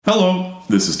Hello,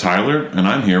 this is Tyler, and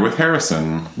I'm here with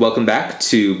Harrison. Welcome back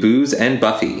to Booze and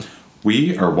Buffy.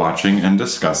 We are watching and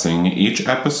discussing each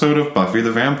episode of Buffy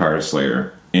the Vampire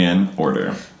Slayer in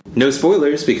order. No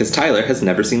spoilers, because Tyler has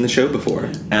never seen the show before.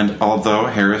 And although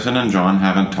Harrison and John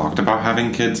haven't talked about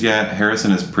having kids yet,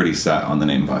 Harrison is pretty set on the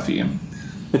name Buffy.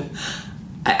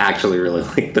 I actually really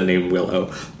like the name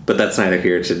Willow, but that's neither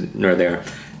here nor there.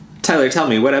 Tyler, tell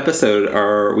me, what episode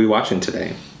are we watching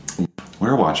today?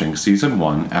 We're watching Season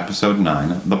 1, Episode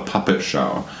 9, The Puppet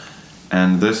Show.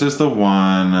 And this is the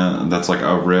one that's like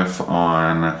a riff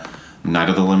on Night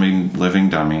of the Living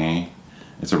Dummy.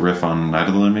 It's a riff on Night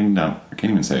of the Living Dummy. I can't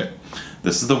even say it.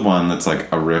 This is the one that's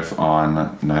like a riff on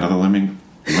Night of the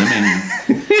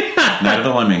Night of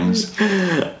the Lemmings.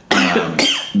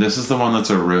 This is the one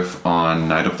that's a riff on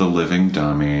Night of the Living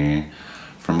Dummy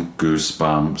from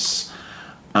Goosebumps.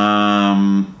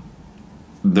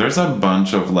 There's a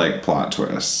bunch of like plot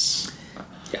twists.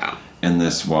 Yeah. In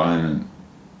this one,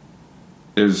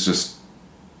 it was just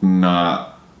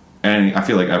not any. I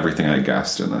feel like everything I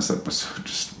guessed in this episode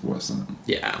just wasn't.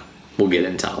 Yeah, we'll get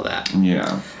into all that.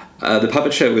 Yeah. The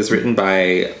Puppet Show was written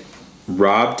by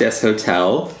Rob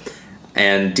Deshotel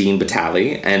and Dean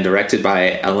Batali and directed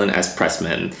by Ellen S.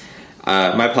 Pressman.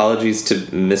 My apologies to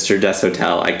Mr.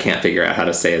 Deshotel. I can't figure out how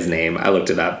to say his name. I looked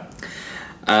it up.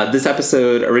 This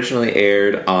episode originally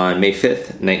aired on May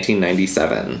 5th,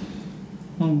 1997.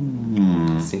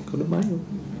 Cinco de Mayo.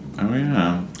 Oh,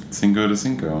 yeah. Cinco de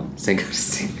Cinco. Cinco de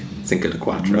Cinco. Cinco de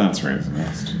Cuatro. That's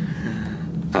racist.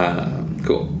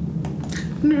 Cool.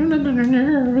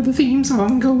 The theme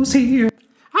song goes here.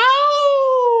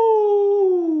 Oh!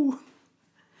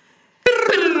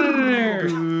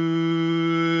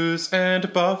 Booze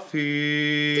and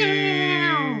Buffy.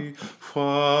 Damn.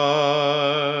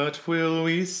 What will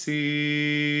we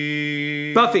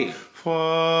see? Buffy.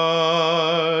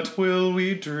 What will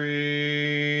we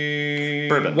drink?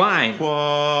 Bourbon. Wine.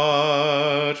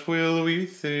 What will we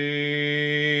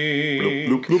think?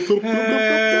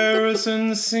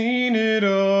 Harrison's seen it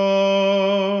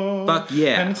all. Fuck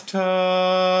yeah. And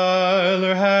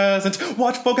Tyler hasn't.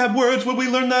 What vocab words will we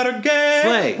learn that are gay?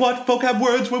 Slay. What vocab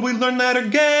words will we learn that are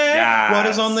gay? Yes. What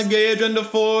is on the gay agenda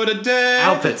for today?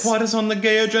 Outfits. What is on the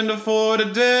gay agenda for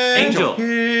today? Angel.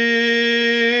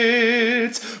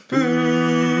 It's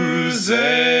Booze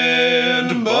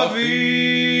and Buffy.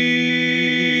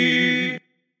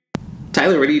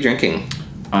 Tyler, what are you drinking?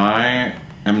 I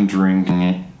am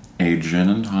drinking a gin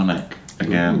and tonic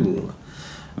again. Ooh.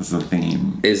 That's the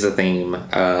theme. Is a theme.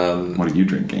 What are you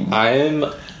drinking? I'm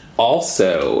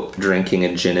also drinking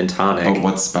a gin and tonic. Oh,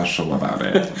 what's special about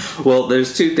it? Well,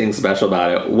 there's two things special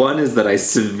about it. One is that I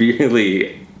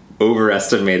severely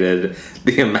overestimated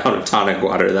the amount of tonic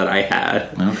water that I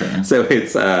had. Okay. So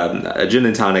it's a gin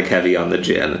and tonic heavy on the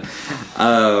gin.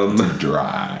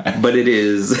 Dry. But it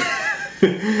is...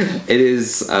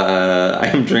 I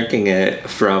am drinking it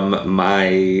from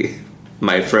my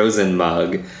Frozen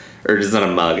mug. Or it's not a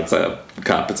mug, it's a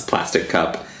cup. It's a plastic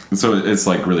cup. So it's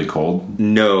like really cold?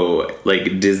 No,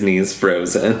 like Disney's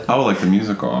Frozen. Oh, like the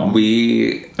musical.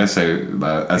 I say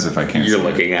that as if I can't You're see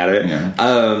looking at it.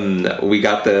 Yeah. We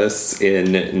got this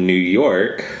in New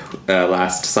York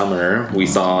last summer.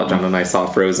 John and I saw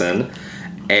Frozen.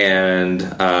 And we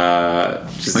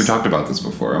talked about this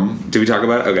before. Did we talk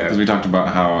about it? Okay. Because we talked about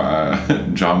how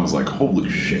John was like,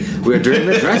 holy shit. We're doing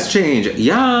the dress change.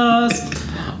 Yes!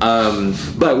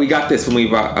 But we got this when we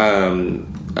bought...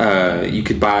 you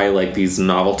could buy like these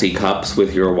novelty cups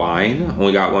with your wine. And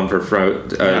we got one for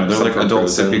they're like adult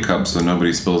sippy cups, so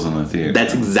nobody spills in the theater.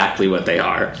 That's exactly what they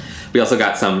are. We also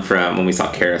got some from when we saw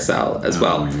Carousel as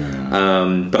well.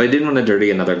 Yeah. But I didn't want to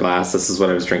dirty another glass. This is what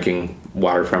I was drinking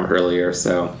water from earlier.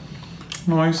 So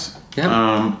nice.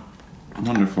 Yeah.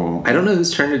 Wonderful. I don't know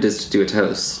whose turn it is to do a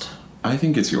toast. I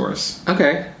think it's yours.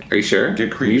 Okay. Are you sure?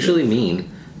 Get creative. I'm usually mean.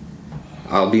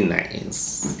 I'll be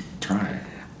nice. Try.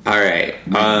 All right.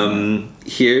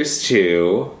 Here's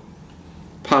to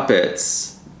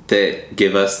puppets that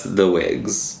give us the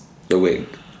wigs. The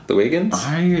Wiggins?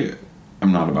 I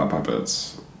am not about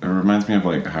puppets. It reminds me of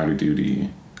like Howdy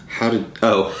Doody. Howdy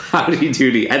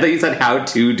Doody. I thought you said how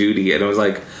to duty, and I was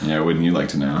like, yeah, wouldn't you like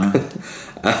to know?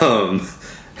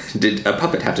 Did a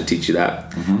puppet have to teach you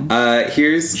that? Mm-hmm.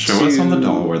 Show us on the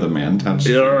doll where the man touched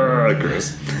you.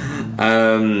 Gross.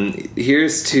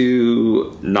 Here's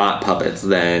to not puppets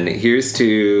then. Here's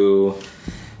to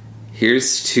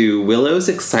Willow's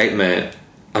excitement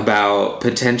about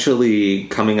potentially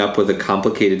coming up with a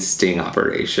complicated sting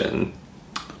operation.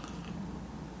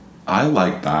 I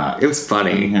like that. It was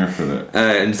funny. I'm here for that.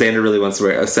 And Xander really wants to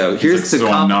wear. So here's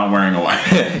I'm not wearing a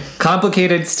white.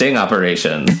 complicated sting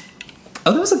operation.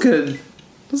 Oh, that was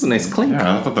a nice clink.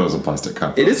 Yeah, I thought that was a plastic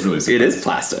cup. It I is. was really It is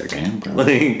surprised. plastic. Damn, bro.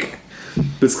 Like,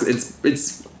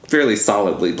 it's fairly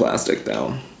solidly plastic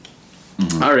though.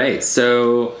 Mm-hmm. All right,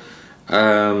 so,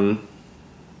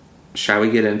 shall we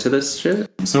get into this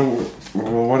shit? So,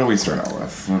 well, what do we start out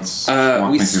with? Let's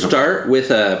We start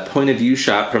with a point of view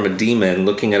shot from a demon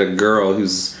looking at a girl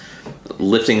who's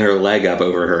lifting her leg up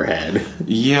over her head.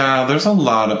 Yeah, there's a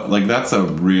lot of like that's a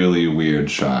really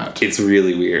weird shot. It's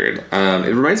really weird.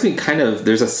 It reminds me kind of.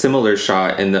 There's a similar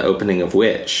shot in the opening of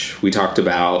Witch we talked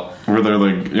about, Where they're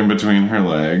like in between her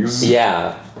legs.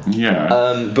 Yeah.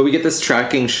 Yeah. But we get this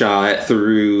tracking shot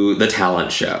through the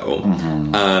talent show,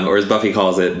 or as Buffy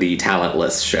calls it, the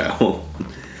talentless show.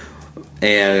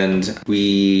 And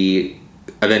we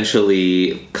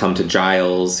eventually come to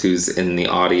Giles, who's in the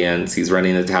audience. He's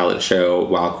running the talent show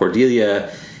while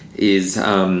Cordelia is,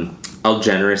 I'll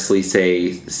generously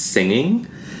say, singing.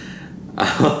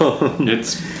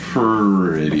 It's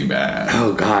pretty bad.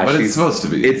 Oh gosh, but it's supposed to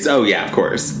be. Yeah, of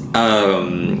course.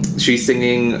 She's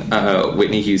singing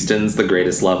Whitney Houston's "The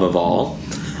Greatest Love of All,"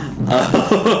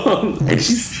 and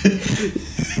she's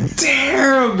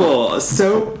terrible.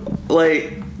 So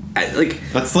like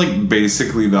that's like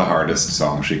basically the hardest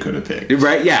song she could have picked.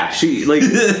 right? Yeah, she like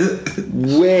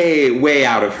way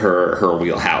out of her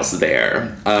wheelhouse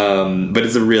there. But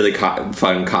it's a really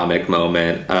fun comic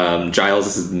moment.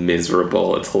 Giles is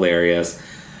miserable. It's hilarious.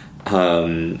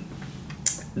 The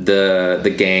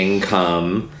gang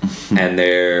come and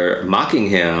they're mocking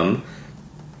him,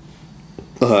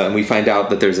 and we find out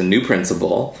that there's a new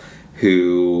principal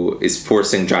who is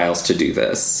forcing Giles to do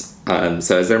this.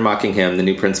 So as they're mocking him, the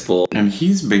new principal, And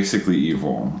he's basically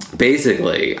evil.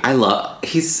 basically,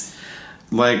 he's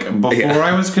Like, before Yeah.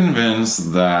 I was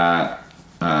convinced that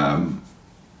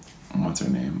what's her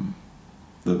name?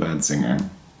 The bad singer.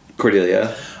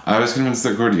 Cordelia. I was convinced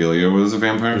that Cordelia was a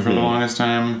vampire for the longest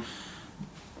time.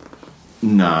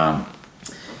 Nah.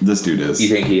 This dude is. You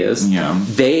think he is? Yeah.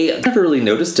 They never really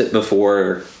noticed it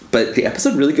before, but the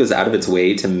episode really goes out of its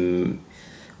way to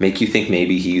make you think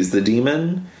maybe he's the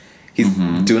demon. He's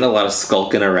doing a lot of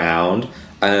skulking around.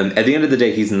 At the end of the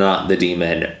day, he's not the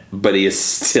demon, but he is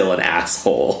still an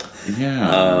asshole.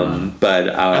 Yeah. And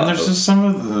there's just some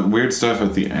of the weird stuff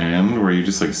at the end where you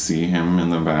just like see him in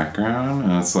the background,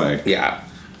 and it's like, yeah.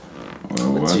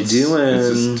 well, What's he doing?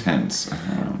 It's just tense.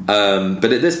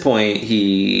 But at this point,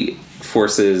 he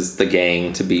forces the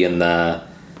gang to be in the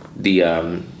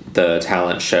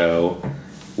talent show,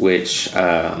 which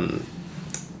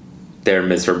they're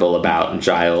miserable about, and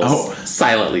Giles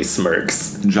silently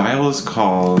smirks. Giles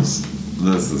calls.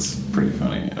 This is pretty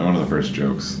funny. One of the first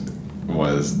jokes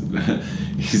was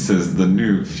he says the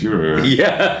new Fuhrer.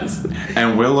 Yes.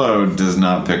 And Willow does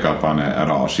not pick up on it at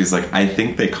all. She's like, I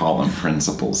think they call him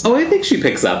principals. Oh, I think she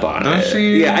picks up on it. Does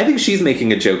she? Yeah, I think she's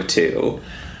making a joke too.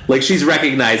 Like, she's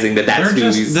recognizing that that's They're who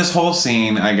just, he's... this whole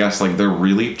scene, I guess, like, they're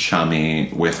really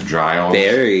chummy with Giles.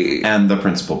 Very. And the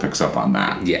principal picks up on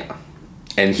that. Yeah.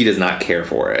 And he does not care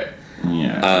for it.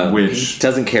 Yeah. He Which...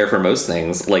 doesn't care for most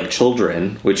things, like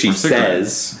children, which he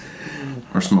says...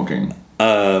 Or smoking.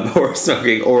 Or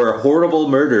smoking, or horrible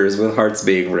murders with hearts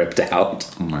being ripped out.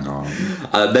 Oh my god.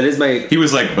 That is my... He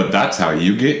was like, but that's how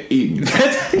you get eaten.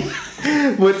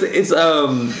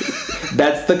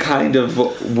 That's the kind of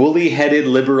woolly-headed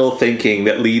liberal thinking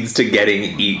that leads to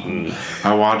getting eaten.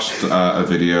 I watched a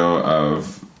video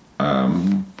of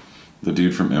the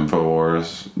dude from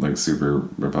InfoWars, like super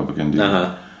Republican dude.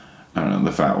 I don't know,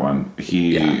 the fat one.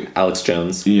 Alex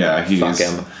Jones. Yeah, Fuck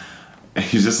him.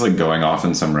 He's just like going off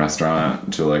in some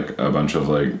restaurant to like a bunch of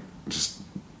like just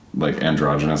like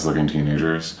androgynous looking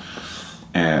teenagers,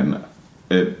 and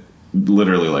it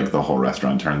literally like the whole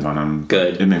restaurant turns on him.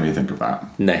 Good. It made me think of that.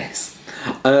 Nice.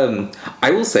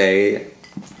 I will say,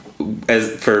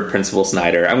 as for Principal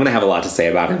Snyder, I'm going to have a lot to say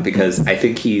about him because I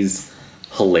think he's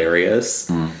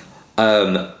hilarious.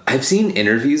 I've seen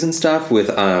interviews and stuff with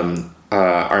Armin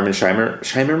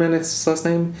Shimerman, it's his last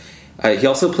name. He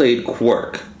also played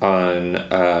Quark on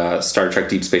Star Trek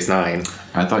Deep Space Nine.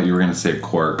 I thought you were going to say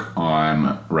Quark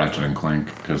on Ratchet and Clank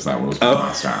because that was my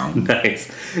last sound. Nice.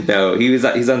 No, he's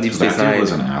on Deep Space That Nine. dude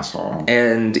was an asshole.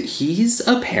 And he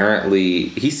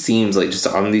seems like, just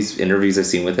on these interviews I've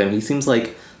seen with him, he seems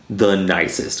like the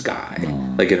nicest guy,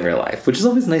 like in real life, which is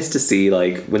always nice to see,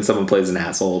 like when someone plays an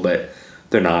asshole, but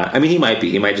they're not. I mean, he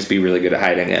might just be really good at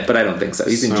hiding it, but I don't think so.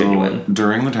 He seems genuine.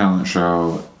 During the talent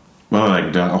show, well,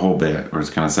 like a whole bit where it's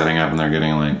kind of setting up and they're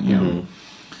getting like, you know,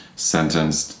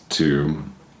 sentenced to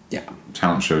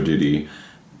talent show duty.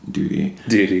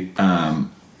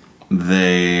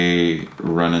 They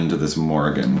run into this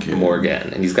Morgan kid.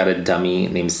 And he's got a dummy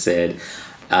named Sid.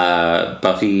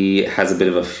 Buffy has a bit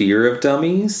of a fear of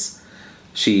dummies.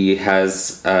 She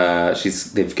has,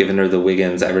 they've given her the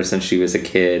Wiggins ever since she was a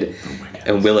kid.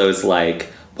 And Willow's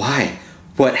like, why?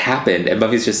 What happened? And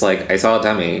Buffy's just like, I saw a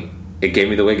dummy. It gave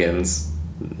me the Wiggins.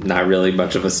 Not really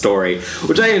much of a story,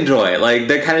 which I enjoy. Like,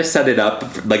 they kind of set it up.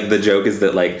 Like, the joke is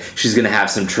that, like, she's gonna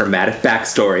have some traumatic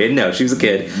backstory. And no, she was a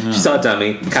kid. She saw a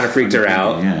dummy. Kind of freaked her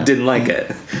out. Didn't like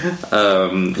it.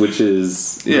 Which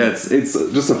is, it's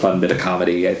just a fun bit of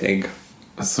comedy, I think.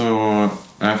 So,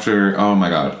 after, oh my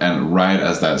god, and right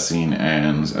as that scene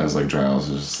ends, as, like, Giles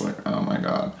is just like, oh my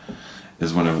god,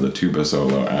 is whenever the tuba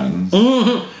solo ends.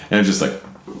 And it's just like,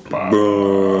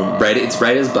 right, it's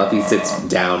right as Buffy sits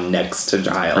down next to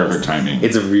Giles. Perfect timing.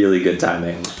 It's really good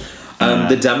timing.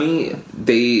 The dummy,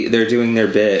 they're doing their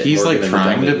bit. He's like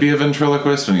trying to be a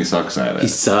ventriloquist and he sucks at it. He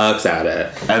sucks at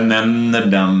it. And then the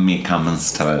dummy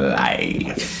comes to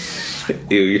life.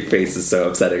 Ew, your face is so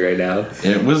upsetting right now.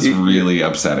 It was really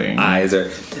upsetting. Eyes are,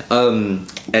 and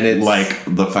it's like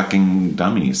the fucking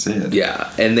dummy Sid. Yeah,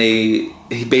 and the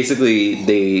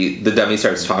dummy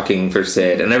starts talking for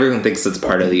Sid, and everyone thinks it's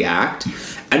part of the act.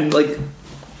 And like,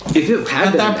 if it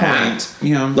had been an act,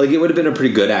 like it would have been a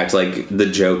pretty good act. Like the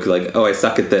joke, like, oh, I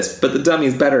suck at this, but the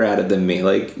dummy's better at it than me.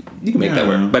 Like you can make that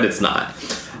work, but it's not.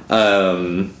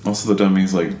 Also, the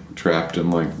dummy's like trapped in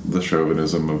like the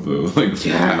chauvinism of the like.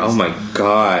 Yeah. Oh my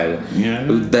god. Yeah.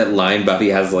 That line Buffy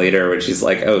has later, where she's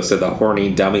like, "Oh, so the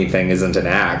horny dummy thing isn't an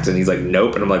act," and he's like,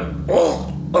 "Nope," and I'm like, "Oh."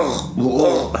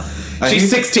 She's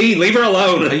 16. Leave her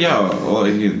alone. Yeah. Well,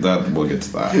 we'll get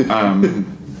to that.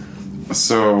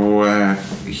 So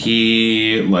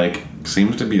he like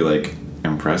seems to be like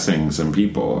impressing some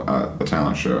people at the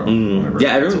talent show.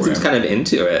 Yeah, everyone seems kind of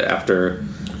into it after.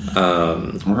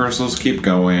 Rehearsals keep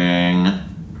going,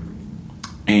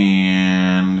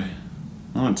 and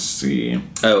let's see.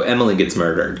 Oh, Emily gets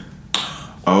murdered.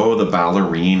 Oh, the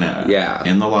ballerina. Yeah,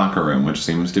 in the locker room, which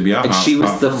seems to be a hot she was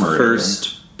spot the for murder.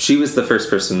 first. She was the first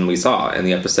person we saw in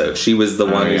the episode. She was the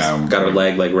one who's got her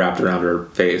leg like wrapped around her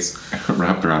face,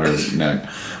 wrapped around her neck.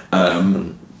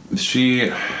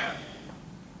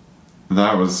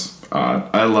 That was odd.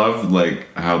 I love like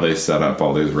how they set up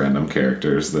all these random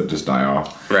characters that just die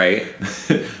off. Right.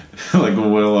 Like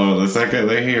Willow, the second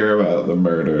they hear about the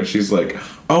murder, she's like,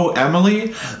 "Oh,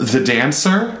 Emily, the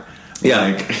dancer." Yeah.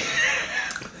 Like,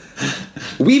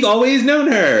 we've always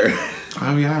known her.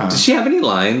 Oh yeah. Did she have any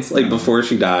lines like before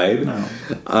she died?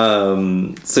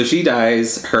 No. So she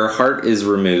dies. Her heart is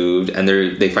removed, and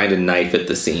they find a knife at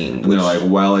the scene. They're like,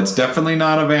 "Well, it's definitely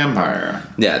not a vampire."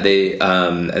 Yeah, and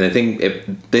they think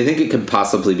it could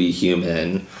possibly be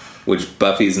human, which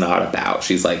Buffy's not about.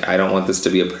 She's like, "I don't want this to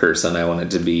be a person. I want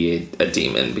it to be a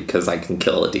demon because I can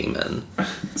kill a demon."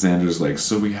 Xander's like,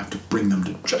 "So we have to bring them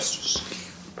to justice."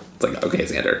 It's like, okay,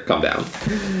 Xander, calm down.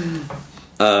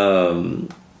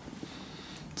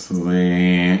 So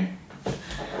they,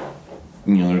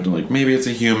 they're like, maybe it's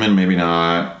a human, maybe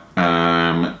not,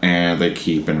 and they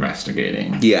keep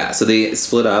investigating. Yeah, so they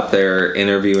split up. They're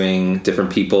interviewing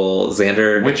different people.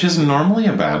 Xander, which is normally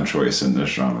a bad choice in this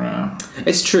genre.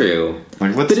 It's true.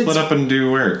 Like, let's split up and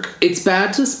do work. It's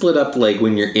bad to split up like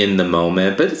when you're in the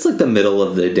moment, but it's like the middle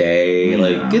of the day. Yeah.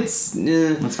 Like it's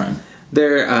that's fine.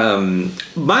 They're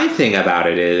my thing about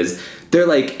it is they're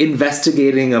like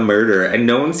investigating a murder and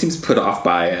no one seems put off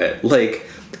by it. Like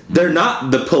they're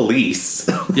not the police.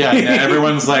 Yeah,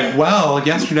 everyone's like, well,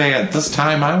 yesterday at this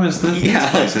time I was in these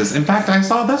places. In fact, I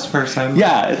saw this person.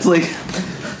 Yeah, it's like,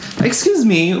 excuse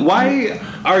me, why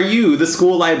are you, the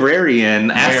school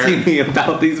librarian, asking me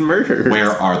about these murders?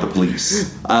 Where are the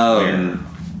police?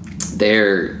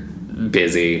 They're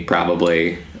busy,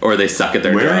 probably. Or they suck at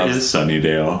their jobs. Where is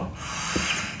Sunnydale?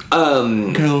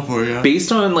 California.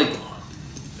 Based on, like,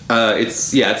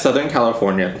 it's Southern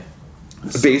California.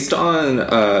 Based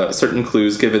on certain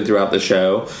clues given throughout the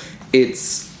show,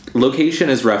 its location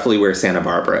is roughly where Santa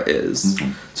Barbara is.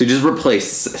 Mm-hmm. So you just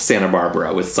replace Santa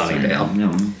Barbara with Sunnydale.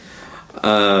 Yeah.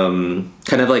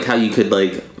 Kind of like how you could,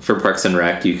 like, for Parks and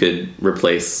Rec, you could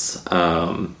replace,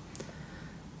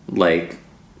 like,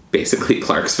 basically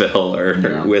Clarksville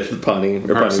or with Pawnee.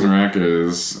 Parks and Rec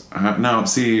is...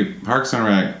 Parks and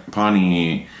Rec,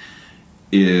 Pawnee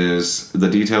is... The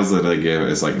details that I give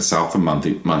is, like, south of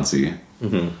Muncie.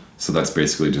 Mm-hmm. So that's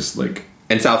basically just, like...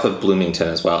 And south of Bloomington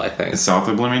as well, I think. South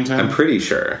of Bloomington? I'm pretty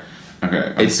sure.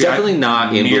 Okay. It's definitely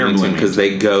not in Bloomington because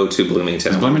they go to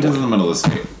Bloomington. Bloomington's in the middle of the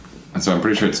state. And so I'm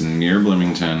pretty sure it's near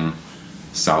Bloomington,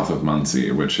 south of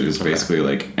Muncie, which is basically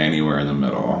like anywhere in the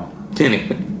middle.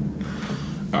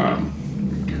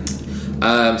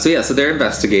 So they're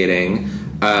investigating.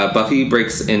 Buffy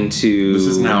breaks into... This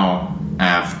is now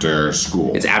after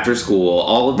school. It's after school.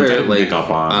 All of Which I their, didn't like, pick up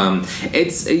on.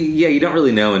 it's, you don't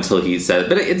really know until he said,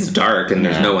 but it's dark and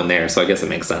there's Yeah. no one there, so I guess it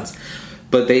makes sense.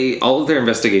 But all of their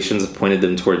investigations have pointed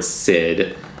them towards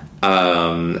Sid,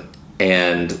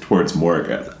 and Towards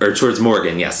Morgan. or towards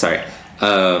Morgan, yes, sorry.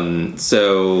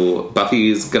 So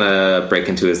Buffy's gonna break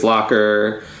into his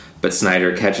locker, but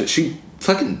Snyder catches. She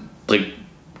fucking, like,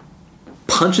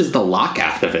 punches the lock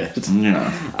out of it.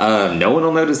 Yeah. No one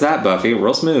will notice that, Buffy.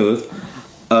 Real smooth.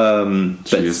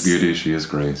 She is beauty, she is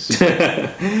grace.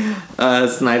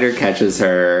 Snyder catches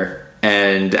her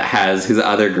and has his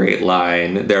other great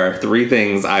line. There are 3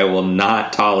 things I will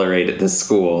not tolerate at this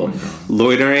school.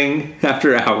 Loitering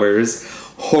after hours,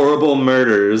 horrible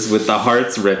murders with the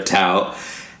hearts ripped out,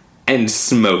 and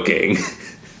smoking.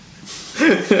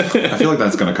 I feel like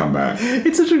that's gonna come back.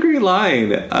 It's such a great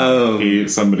line.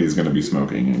 Somebody's gonna be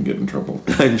smoking and get in trouble.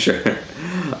 I'm sure.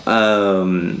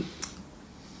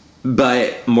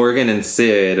 But Morgan and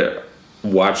Sid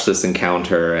watch this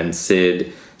encounter, and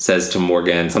Sid says to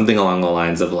Morgan something along the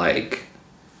lines of, like,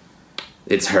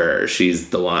 it's her,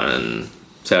 she's the one.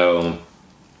 So,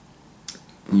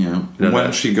 Yeah. No, When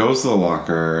no. she goes to the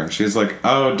locker, she's like,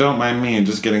 "Oh, don't mind me,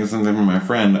 just getting something from my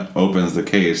friend." Opens the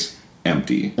case,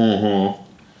 empty. Mm-hmm.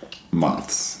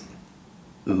 Moths.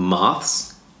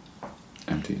 Moths?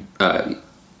 Empty.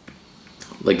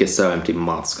 Like, it's so empty,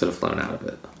 moths could have flown out of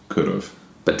it, Could have.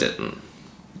 but didn't.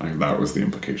 Like, that was the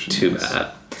implication. Too Yes.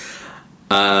 bad.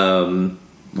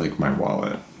 Like my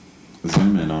wallet.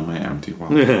 Zoom in on my empty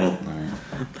wallet.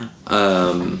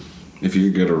 If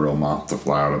you could get a real moth to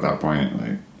fly out at that point,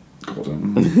 like,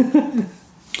 golden.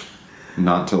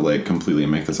 Not to, like, completely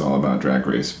make this all about Drag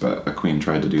Race, but a queen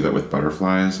tried to do that with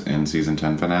butterflies in season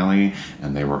 10 finale,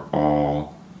 and they were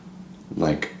all,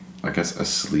 like, I guess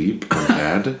asleep or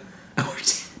dead. Oh, we're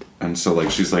dead. And so, like,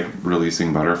 she's, like,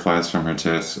 releasing butterflies from her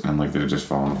tits, and, like, they just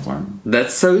fall on the floor.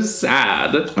 That's so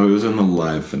sad. Oh, it was in the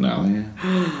live finale.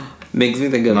 Makes me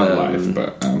think of Not live,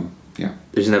 but, yeah.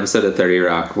 there's an episode of 30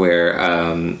 Rock where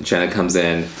Jenna comes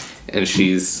in and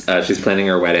she's planning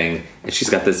her wedding, and she's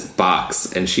got this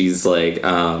box, and she's like,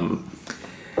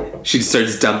 she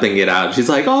starts dumping it out. She's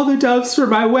like, all the doves for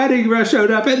my wedding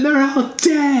showed up and they're all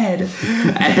dead.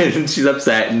 And she's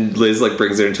upset, and Liz, like,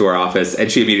 brings her into her office,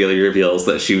 and she immediately reveals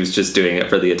that she was just doing it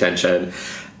for the attention.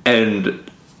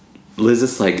 And Liz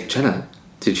is like, Jenna,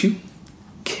 did you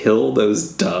kill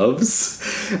those doves?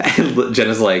 And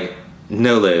Jenna's like,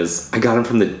 no, Liz, I got them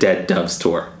from the Dead Dove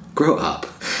store. Grow up.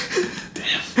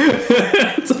 Damn.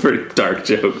 It's a pretty dark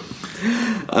joke.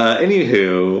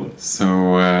 Anywho.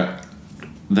 So,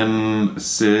 then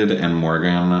Sid and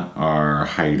Morgan are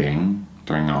hiding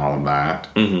during all of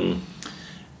that. Mm-hmm.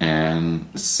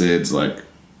 And Sid's, like,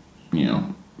 you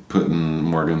know, putting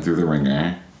Morgan through the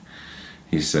ringer.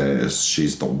 He says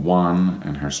she's the one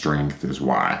and her strength is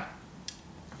why.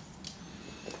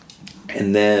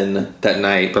 And then that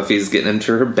night, Buffy's getting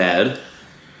into her bed.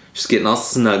 She's getting all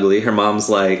snuggly. Her mom's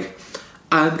like,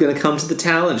 I'm going to come to the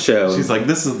talent show. She's like,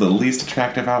 this is the least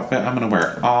attractive outfit I'm going to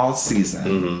wear all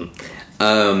season.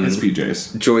 It's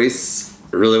PJs. Joyce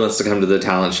really wants to come to the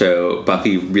talent show.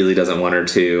 Buffy really doesn't want her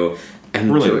to.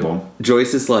 And Relatable.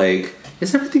 Joyce is like,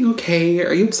 is everything okay?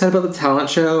 Are you upset about the talent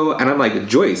show? And I'm like,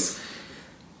 Joyce,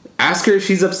 ask her if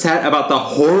she's upset about the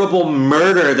horrible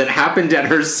murder that happened at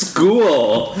her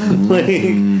school. Like,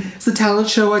 is the talent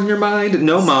show on your mind?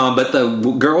 No, Mom, but the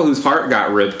girl whose heart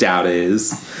got ripped out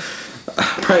is.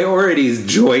 Priorities,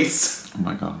 Joyce. Oh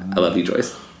my god. I love you,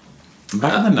 Joyce.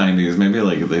 Back in the 90s, maybe,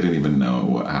 like, they didn't even know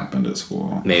what happened at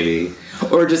school. Maybe.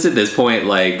 Or just at this point,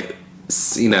 like,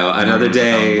 you know, another Murder's a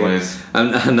day,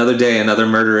 commonplace. another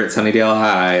murder at Sunnydale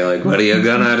High. Like, what are you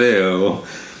gonna do?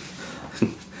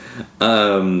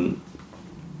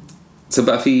 So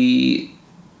Buffy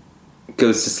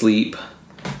goes to sleep,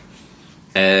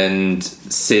 and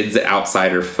Sid's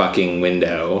outside her fucking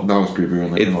window. That was creepy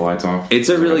when they turned the lights off. It's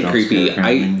a really jump creepy. scare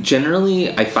kind of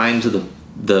thing. I find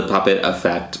the puppet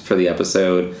effect for the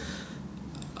episode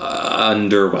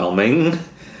underwhelming.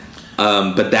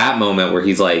 But that moment where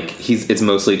it's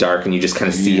mostly dark and you just kind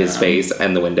of see his face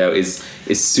and the window is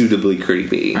suitably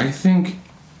creepy. I think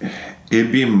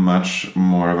it'd be much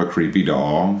more of a creepy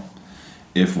doll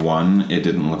if, one, it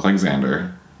didn't look like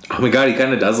Xander, Oh my god, he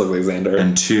kind of does look like Xander.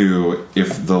 and two,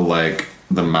 if the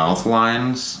mouth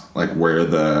lines, like where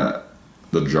the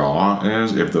jaw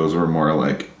is, if those were more,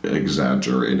 like,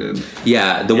 exaggerated.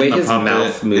 Yeah, the In way the his puppet,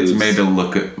 mouth moves. it's made to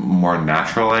look more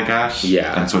natural, I guess.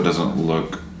 Yeah. And so it doesn't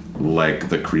look like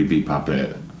the creepy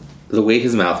puppet. The way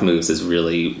his mouth moves is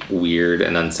really weird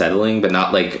and unsettling, but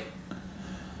not the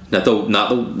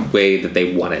way that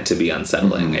they want it to be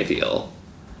unsettling. I feel.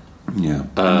 Yeah,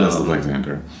 it does look like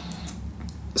Xander.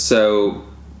 So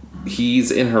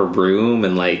he's in her room,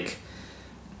 and like,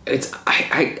 it's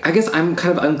I guess I'm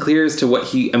kind of unclear as to what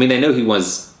he. I mean, I know he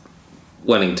was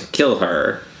wanting to kill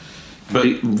her, but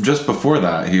just before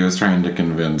that, he was trying to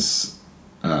convince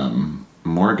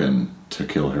Morgan to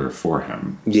kill her for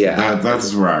him. Yeah,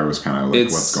 that's where I was kind of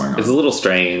like, what's going on? It's a little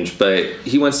strange, but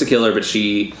he wants to kill her, but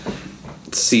she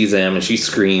sees him and she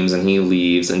screams, and he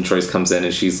leaves, and Joyce comes in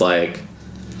and she's like,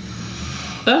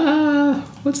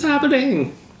 what's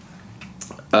happening?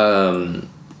 She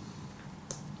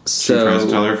tries to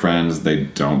tell her friends, they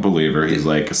don't believe her. He's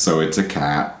like, so it's a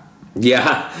cat.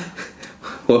 Yeah.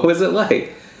 What was it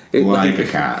like? Like a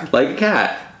cat. Like a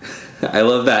cat. I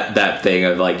love that thing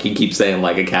of like, he keeps saying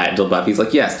like a cat until Buffy's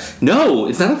like, yes. No,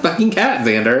 it's not a fucking cat,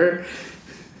 Xander.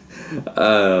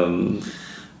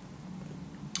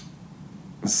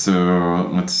 So,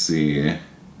 let's see.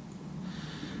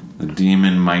 The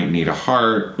demon might need a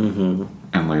heart,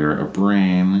 and later a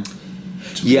brain.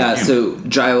 Yeah, so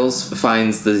Giles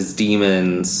finds these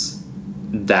demons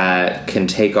that can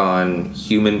take on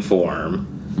human form,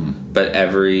 but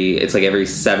every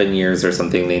 7 years or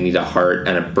something, they need a heart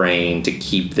and a brain to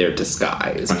keep their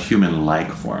disguise. A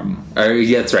human-like form.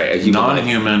 Yeah, that's right. A human-like.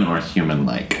 Non-human or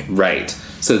human-like. Right.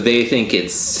 So they think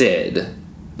it's Sid,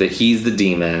 that he's the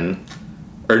demon.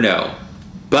 Or no,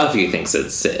 Buffy thinks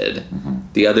it's Sid.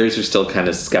 The others are still kind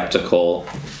of skeptical.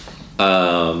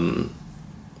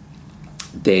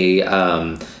 They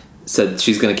said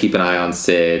she's going to keep an eye on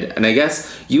Sid. And I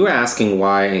guess you were asking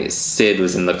why Sid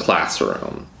was in the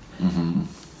classroom.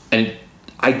 And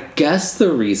I guess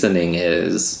the reasoning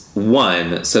is,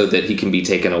 one, so that he can be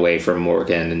taken away from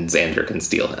Morgan and Xander can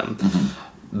steal him.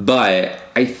 But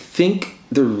I think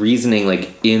the reasoning,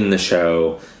 like, in the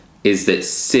show is that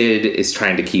Sid is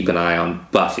trying to keep an eye on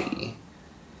Buffy.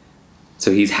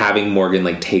 So he's having Morgan,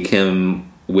 like, take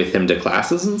him with him to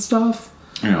classes and stuff.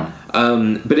 Yeah.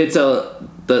 But it's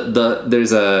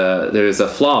there's a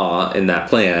flaw in that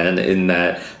plan, in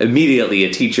that immediately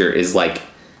a teacher is like,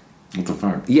 what the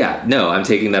fuck? Yeah, no, I'm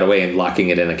taking that away and locking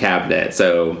it in a cabinet.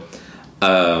 So,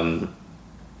 but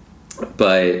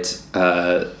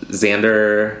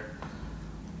Xander.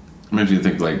 I mean, do you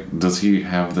think, like, does he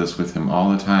have this with him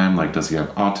all the time? Like, does he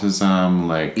have autism?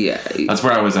 Like, Yeah. That's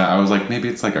where I was at. I was like, maybe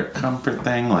it's like a comfort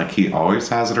thing. Like, he always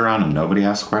has it around and nobody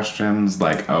asks questions.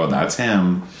 Like, oh, that's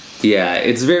him. Yeah,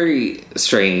 it's very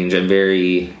strange and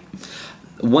very.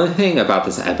 One thing about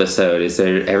this episode is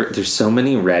there's so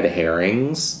many red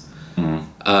herrings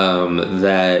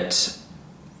that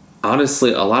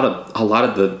honestly a lot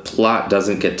of the plot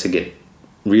doesn't get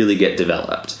really get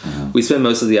developed. We spend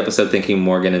most of the episode thinking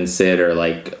Morgan and Sid are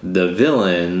like the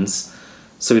villains,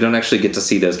 so we don't actually get to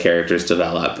see those characters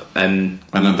develop. And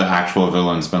then the actual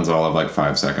villain spends all of like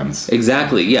 5 seconds.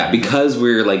 Exactly, yeah, because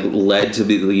we're like led to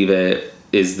believe it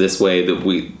is this way, that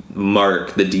we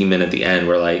mark the demon at the end.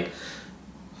 We're like,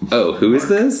 oh, who is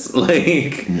this?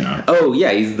 Like, yeah. Oh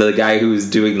yeah, he's the guy who's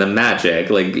doing the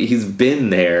magic. Like, he's been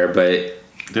there, but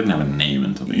Didn't have a name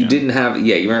until the end. You didn't have,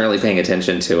 you weren't really paying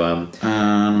attention to him.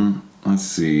 Let's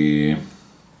see.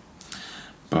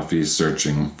 Buffy's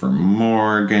searching for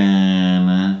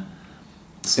Morgan.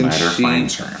 Snyder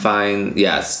finds her.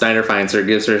 Snyder finds her,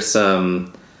 gives her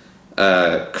some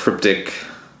cryptic,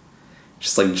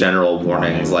 just like general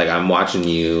warnings, like, I'm watching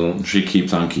you. She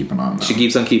keeps on keeping on, though. She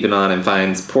keeps on keeping on and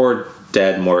finds poor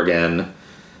dead Morgan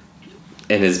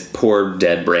and his poor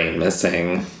dead brain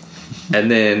missing.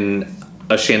 And then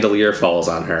a chandelier falls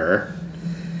on her.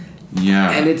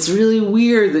 Yeah. And it's really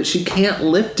weird that she can't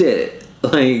lift it.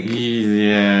 Like,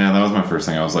 yeah, that was my first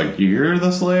thing. I was like, you're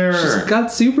the Slayer. She's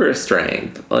got super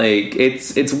strength. Like,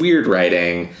 it's weird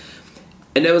writing.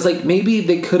 And I was like, maybe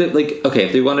they could have, like, okay,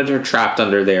 if they wanted her trapped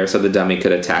under there so the dummy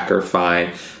could attack her,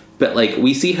 fine. But, like,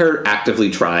 we see her actively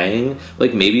trying.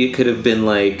 Like, maybe it could have been,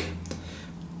 like,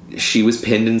 she was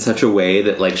pinned in such a way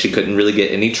that, like, she couldn't really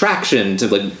get any traction to,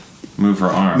 like, move her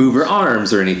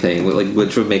arms or anything, like,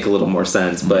 which would make a little more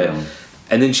sense. But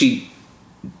and then she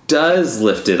does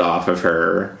lift it off of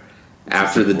her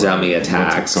after the dummy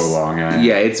attacks. It took so long.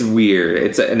 Yeah, it's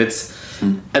weird. And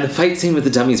the fight scene with the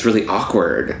dummy is really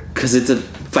awkward because it's a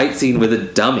fight scene with a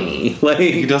dummy. Like,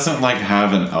 he doesn't like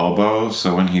have an elbow,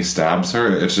 so when he stabs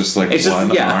her, it's just like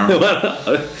one arm.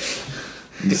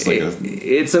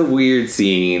 It's a weird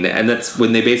scene, and that's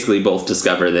when they basically both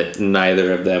discover that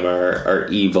neither of them are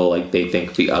evil like they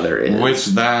think the other is. Which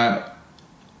that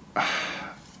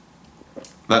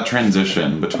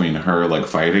transition between her like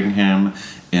fighting him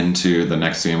into the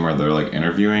next scene where they're like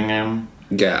interviewing him.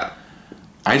 Yeah.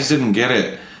 I just didn't get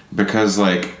it because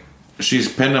like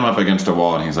she's pinned him up against a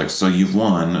wall, and he's like, "So you've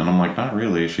won?" And I'm like, "Not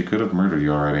really. She could have murdered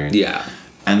you already." Yeah.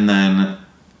 And then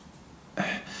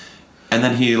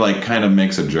he like kind of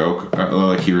makes a joke, or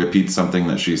like he repeats something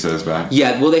that she says back.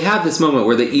 Yeah. Well, they have this moment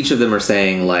where each of them are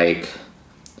saying like,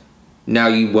 "Now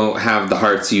you won't have the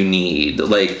hearts you need."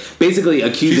 Like basically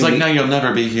accusing. She's like, "Now you'll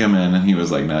never be human," and he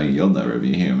was like, "No, you'll never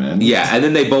be human." Yeah, and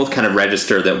then they both kind of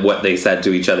register that what they said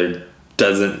to each other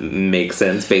doesn't make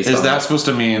sense based on... Is that supposed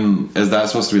to be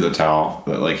the tell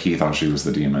that like he thought she was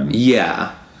the demon?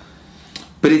 Yeah.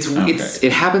 But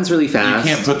it happens really fast.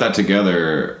 You can't put that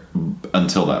together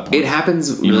until that point. It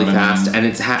happens really fast, and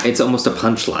it's almost a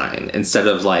punchline instead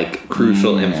of like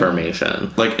crucial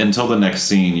information. Like until the next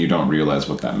scene, you don't realize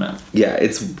what that meant. Yeah,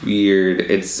 it's weird.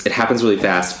 It happens really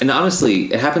fast, and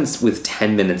honestly, it happens with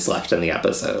 10 minutes left in the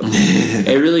episode.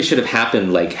 It really should have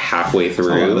happened like halfway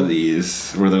through. A lot of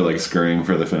these where they're like scurrying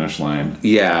for the finish line.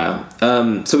 Yeah.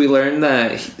 So we learned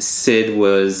that Sid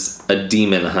was a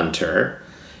demon hunter.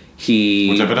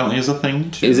 Which evidently is a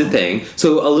thing, too. Is a thing.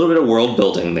 So a little bit of world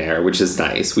building there, which is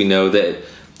nice. We know that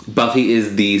Buffy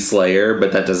is the Slayer,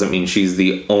 but that doesn't mean she's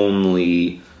the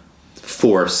only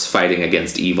force fighting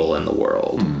against evil in the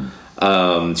world.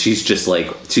 She's just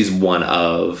like, she's one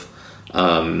of.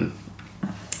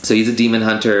 So he's a demon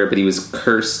hunter, but he was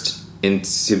cursed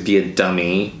to be a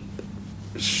dummy.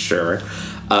 Sure.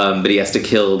 But he has to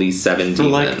kill these 7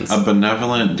 demons. Like a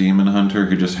benevolent demon hunter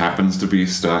who just happens to be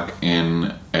stuck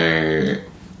in a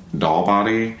doll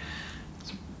body,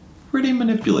 it's pretty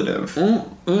manipulative.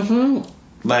 Mm-hmm.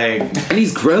 Like, and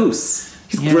he's gross.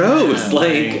 He's gross.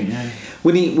 Like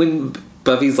when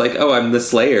Buffy's like, "Oh, I'm the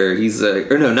Slayer," he's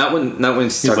or no, not when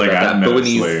he's talking like, about that, but when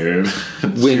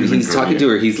he's talking to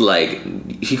her, he's like,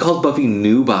 he calls Buffy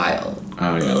nubile.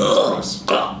 Oh yeah, that's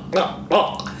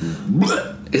gross.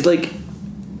 It's like,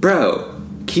 bro,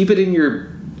 keep it in your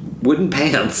wooden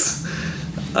pants.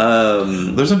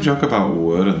 There's a joke about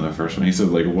wood in the first one. He said,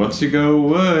 like, once you go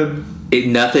wood,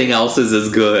 nothing else is as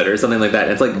good, or something like that.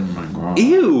 It's like, oh my god,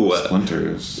 ew,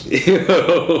 splinters.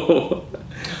 Ew.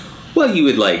 Well, you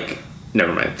would like,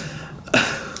 never mind.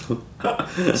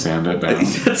 Sand it down.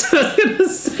 That's what I was gonna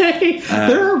say.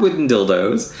 There are wooden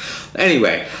dildos.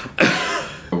 Anyway,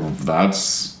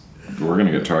 we're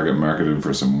gonna get target marketed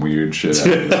for some weird shit out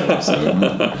of this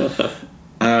episode.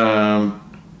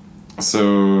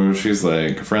 So she's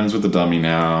like friends with the dummy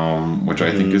now, which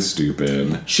I think is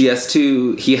stupid. He has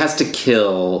to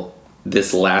kill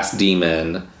this last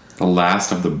demon. The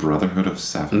last of the Brotherhood of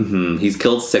 7. Mm-hmm. He's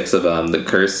killed 6 of them. The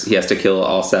curse, he has to kill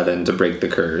all 7 to break the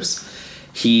curse.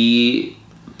 He,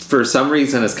 for some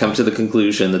reason, has come to the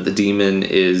conclusion that the demon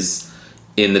is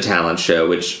in the talent show,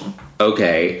 which,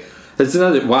 okay. That's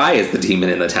another, why is the demon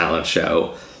in the talent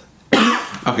show?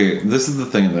 Okay, this is the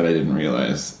thing that I didn't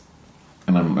realize.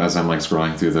 And as I'm like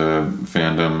scrolling through the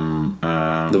fandom...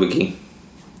 the wiki?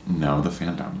 No, the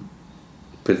fandom.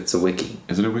 But it's a wiki.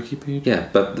 Is it a wiki page? Yeah,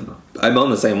 but I'm on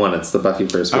the same one. It's the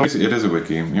Buffyverse wiki. Oh, it is a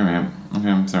wiki. You're right. Okay,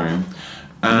 I'm sorry.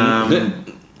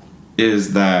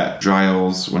 Is that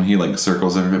Giles, when he like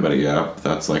circles everybody up,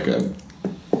 that's like a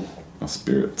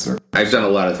spirit circle. I've done a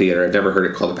lot of theater. I've never heard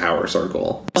it called a power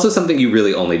circle. Also something you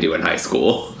really only do in high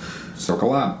school.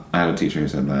 Circle up. I had a teacher who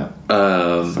said that.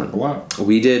 Circle up.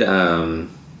 We did,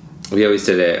 we always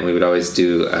did it, and we would always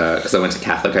do, because I went to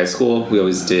Catholic high school, we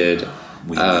always did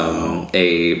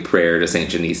a prayer to St.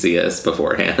 Genesius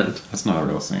beforehand. That's not a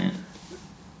real saint.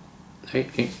 Yeah,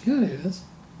 it is.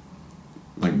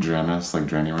 Like Janus, like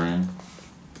January?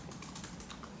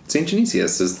 St.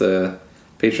 Genesius is the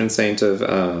patron saint of,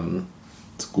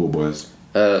 schoolboys.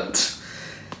 Of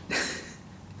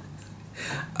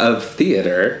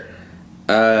theater.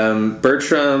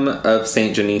 Bertram of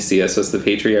St. Genesius was the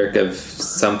patriarch of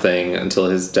something until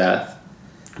his death.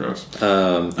 Gross.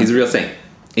 He's a real saint.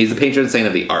 He's the patron saint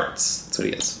of the arts. That's what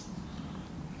he is.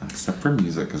 Except for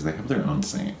music, because they have their own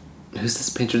saint. Who's this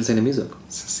patron saint of music?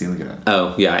 Cecilia.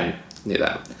 Oh, yeah, I knew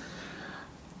that.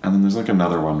 And then there's like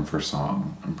another one for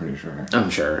song, I'm pretty sure. I'm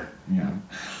sure. Yeah.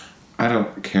 I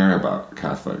don't care about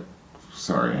Catholic.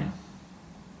 Sorry.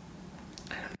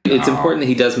 It's important that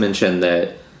he does mention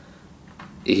that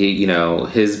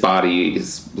his body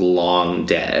is long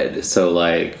dead. So,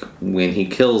 like, when he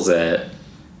kills it,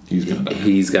 he's gonna die.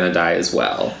 He's gonna die as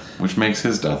well. Which makes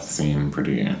his death scene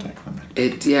pretty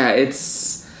anticlimactic.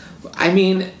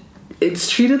 It's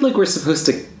treated like we're supposed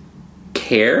to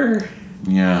care.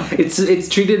 Yeah. It's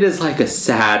treated as like a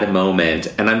sad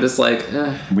moment, and I'm just like,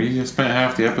 we spent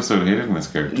half the episode hating this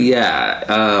character.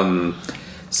 Yeah.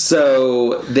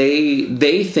 So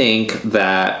they think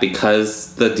that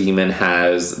because the demon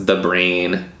has the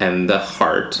brain and the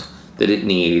heart that it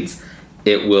needs,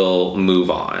 it will move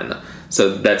on.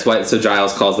 So that's why. So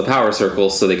Giles calls the power circle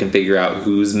so they can figure out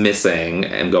who's missing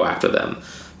and go after them.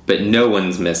 But no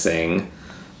one's missing.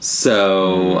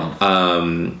 So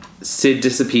Sid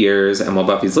disappears, and while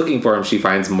Buffy's looking for him, she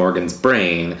finds Morgan's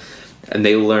brain, and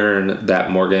they learn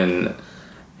that Morgan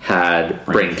had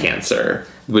brain cancer,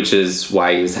 which is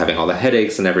why he's having all the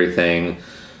headaches and everything.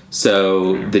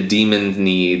 So the demon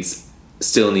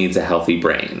still needs a healthy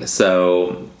brain.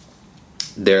 So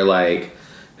they're like,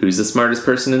 who's the smartest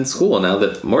person in school now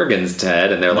that Morgan's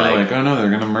dead? And they're like, oh no, they're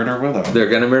gonna murder Willow. They're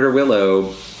gonna murder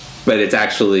Willow, but it's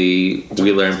actually,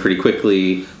 we learn pretty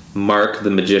quickly, Mark the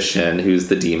magician, who's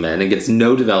the demon, and gets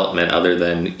no development other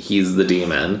than he's the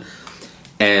demon.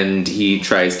 And he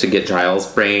tries to get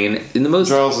Giles' brain in the most...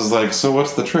 Giles is like, so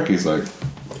what's the trick? He's like,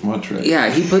 what trick?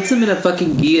 Yeah, he puts him in a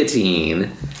fucking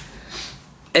guillotine.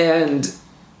 And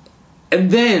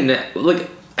then, like...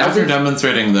 After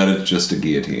demonstrating that it's just a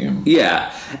guillotine.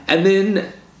 Yeah. And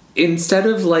then, instead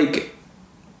of, like...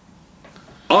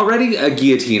 Already a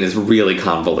guillotine is really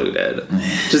convoluted.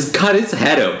 Just cut his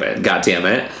head open,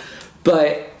 goddammit.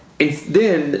 But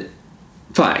then...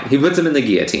 Fine, he puts him in the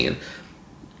guillotine.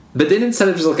 But then instead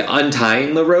of just like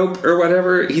untying the rope or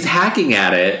whatever, he's hacking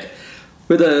at it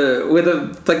with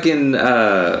a fucking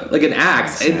like an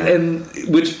axe, and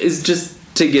which is just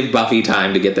to give Buffy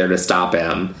time to get there to stop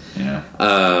him. Yeah.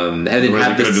 And then he could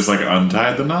have just like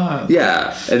untied the knot.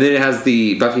 Yeah, and then it has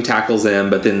Buffy tackles him,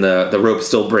 but then the rope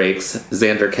still breaks.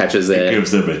 Xander catches it. It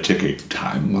gives them a ticking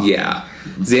time bomb. Yeah.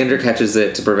 Xander catches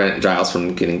it to prevent Giles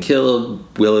from getting killed.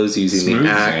 Willow's using Smooth the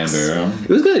axe. Xander. It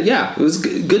was good, yeah. It was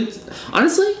good.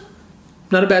 Honestly,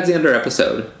 not a bad Xander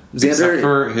episode. Except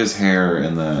for his hair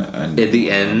at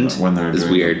the end when they're is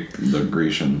doing weird. The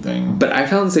Grecian thing. But I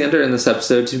found Xander in this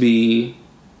episode to be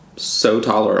so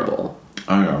tolerable.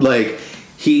 Oh yeah. Like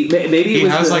maybe he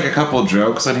has like a couple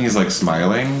jokes and he's like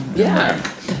smiling. Yeah.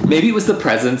 Maybe it was the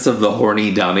presence of the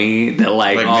horny dummy that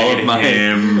like all of my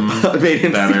made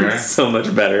him better. So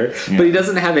much better. Yeah. But he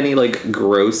doesn't have any like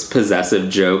gross possessive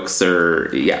jokes or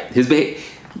his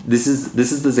This is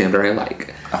the Xander I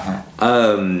like. Uh-huh.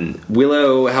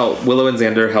 Willow and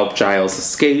Xander help Giles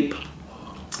escape.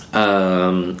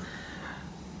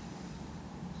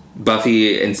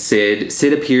 Buffy and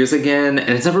Sid appears again, and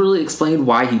it's never really explained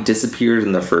why he disappeared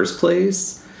in the first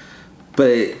place.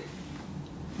 But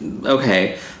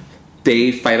okay,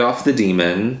 they fight off the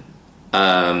demon.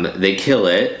 They kill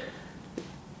it.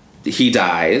 He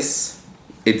dies.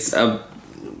 It's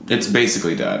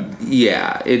basically dead.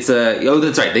 Yeah, that's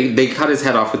right. They cut his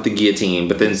head off with the guillotine,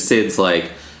 but then Sid's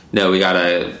like, no, we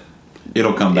gotta...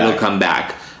 It'll come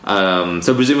back.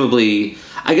 So presumably,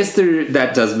 I guess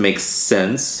that does make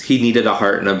sense. He needed a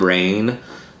heart and a brain,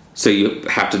 so you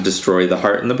have to destroy the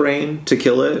heart and the brain to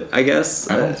kill it, I guess.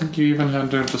 I don't think you even had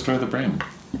to destroy the brain.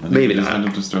 Maybe not. You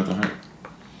just had to destroy the heart.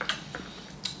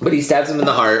 But he stabs him in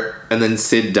the heart, and then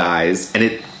Sid dies,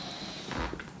 and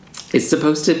it's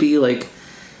supposed to be, like...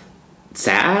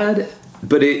 sad,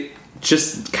 but it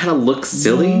just kind of looks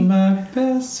silly. You're my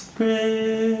best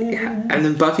friend. Yeah. And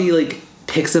then Buffy like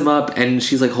picks him up and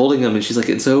she's like holding him and she's like,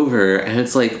 it's over, and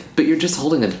it's like, but you're just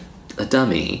holding a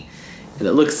dummy and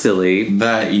it looks silly.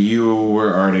 That you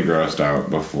were already grossed out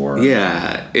before.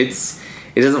 Yeah, it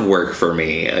doesn't work for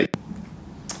me. Like,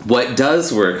 what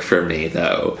does work for me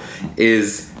though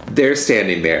is they're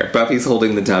standing there, Buffy's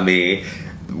holding the dummy,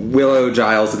 Willow,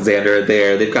 Giles, and Xander are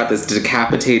there. They've got this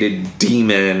decapitated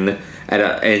demon,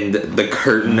 and the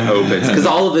curtain opens. Because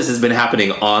all of this has been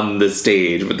happening on the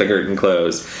stage with the curtain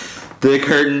closed. The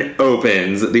curtain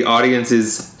opens. The audience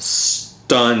is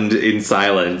stunned in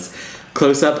silence.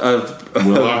 Close-up of...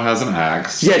 Willow has an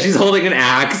axe. Yeah, she's holding an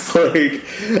axe. Like,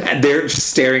 and they're just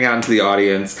staring out into the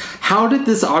audience. How did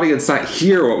this audience not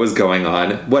hear what was going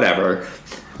on? Whatever.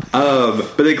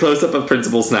 But they close up of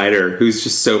Principal Snyder, who's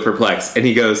just so perplexed, and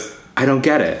he goes, I don't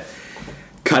get it.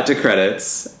 Cut to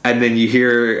credits, and then you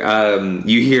hear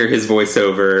his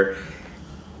voiceover.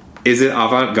 Is it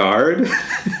avant-garde?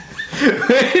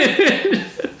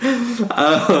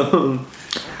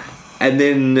 And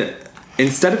then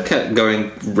instead of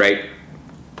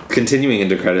continuing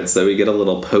into credits, though, we get a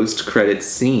little post-credit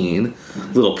scene,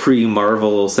 little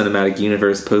pre-Marvel Cinematic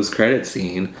Universe post-credit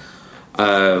scene,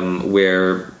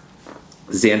 where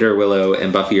Xander, Willow,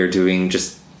 and Buffy are doing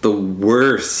just the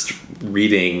worst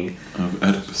reading of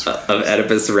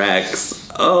Oedipus Rex.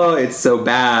 Oh, it's so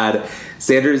bad.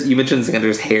 You mentioned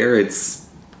Xander's hair. It's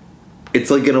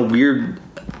like in a weird...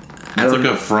 It's like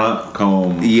a front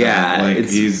comb. Yeah.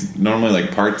 He's normally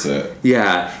like parts it.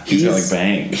 Yeah. He's got like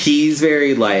bangs. He's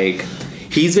very like...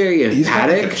 He's very He's got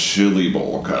like emphatic. a chili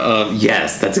bowl cut.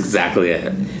 Yes, that's exactly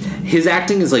it. His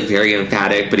acting is like very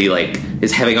emphatic, but he like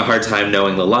is having a hard time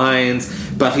knowing the lines.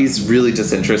 Buffy's really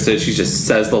disinterested. She just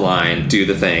says the line, do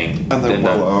the thing, and then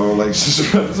Willow like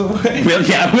just runs away.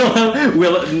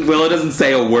 Willow doesn't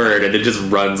say a word, and it just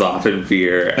runs off in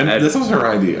fear. And this was her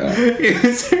idea.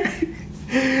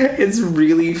 It's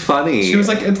really funny. She was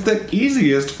like, "It's the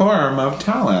easiest form of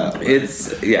talent.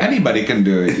 Anybody can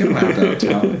do it. You don't have to have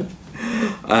talent."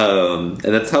 And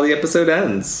that's how the episode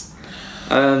ends.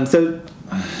 So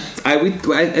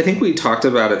I think we talked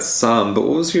about it some, but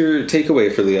what was your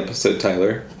takeaway for the episode,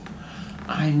 Tyler?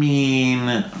 I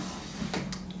mean,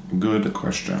 good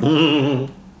question.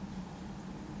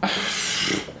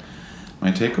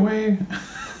 My takeaway,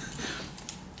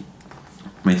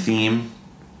 my theme,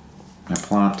 my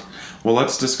plot. Well,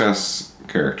 let's discuss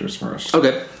characters first.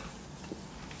 Okay.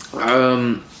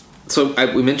 So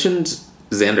we mentioned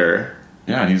Xander.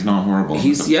 Yeah, he's not horrible.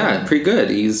 He's pretty good.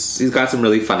 He's got some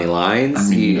really funny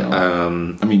lines. I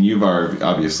mean, you've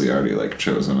obviously already like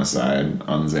chosen a side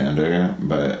on Xander,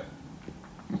 but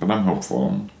I'm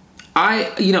hopeful.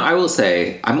 I will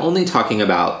say I'm only talking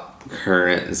about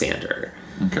current Xander.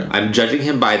 Okay. I'm judging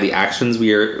him by the actions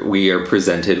we are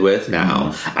presented with now.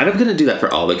 Mm-hmm. And I'm gonna do that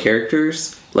for all the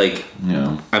characters. Like,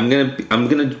 yeah, I'm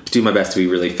gonna do my best to be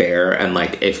really fair, and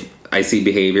like if I see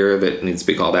behavior that needs to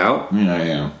be called out,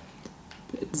 yeah.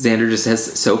 Xander just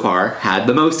has so far had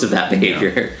the most of that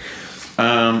behavior.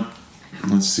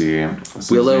 Let's see.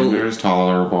 So Willow Xander is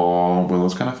tolerable.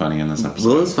 Willow's kind of funny in this episode.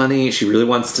 Willow's funny. She really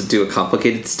wants to do a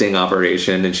complicated sting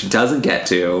operation, and she doesn't get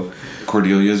to.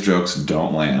 Cordelia's jokes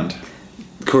don't land.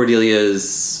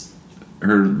 Cordelia's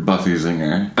her Buffy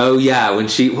zinger. Oh yeah,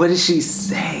 what does she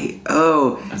say?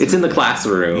 Oh, it's in the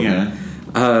classroom. Yeah.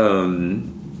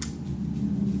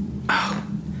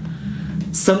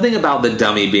 Something about the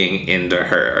dummy being into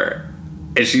her.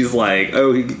 And she's like,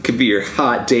 oh, he could be your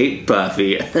hot date,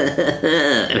 Buffy.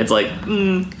 And it's like,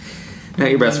 not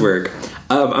your best work.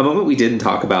 A moment we didn't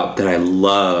talk about that I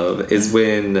love is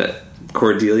when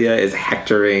Cordelia is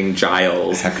hectoring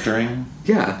Giles. Hectoring?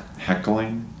 Yeah.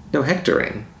 Heckling? No,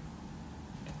 hectoring.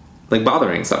 Like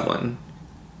bothering someone.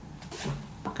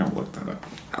 We're gonna look that up.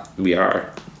 We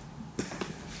are.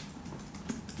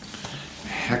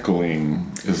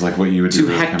 Heckling is like what you would do.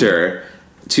 To hector,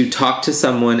 to talk to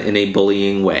someone in a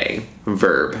bullying way.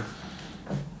 Verb.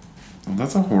 Well,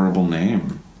 that's a horrible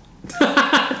name.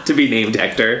 To be named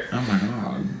Hector. Oh my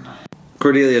god.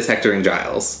 Cordelia's hectoring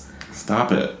Giles.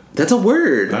 Stop it. That's a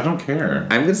word. I don't care.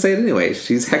 I'm gonna say it anyway.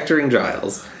 She's hectoring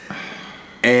Giles.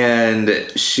 And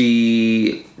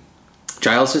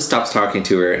Giles just stops talking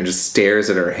to her and just stares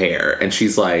at her hair. And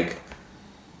she's like,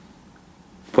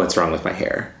 what's wrong with my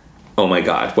hair? Oh my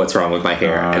god, what's wrong with my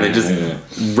hair? And then just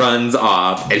runs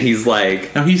off. And he's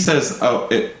like... No, he says,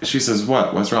 she says,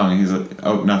 what? What's wrong? And he's like,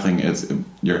 oh, nothing. It's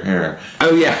your hair.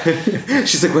 Oh, yeah.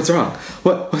 She's like, what's wrong?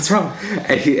 What's wrong?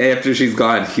 And after she's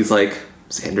gone, he's like,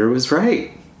 Xander was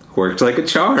right. Worked like a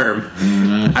charm.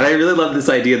 Mm-hmm. And I really love this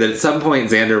idea that at some point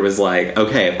Xander was like,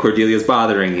 okay, if Cordelia's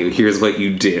bothering you, here's what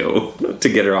you do to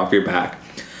get her off your back.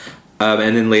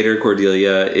 And then later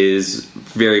Cordelia is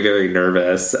very, very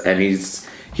nervous. And he's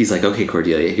like, okay,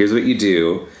 Cordelia, here's what you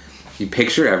do. You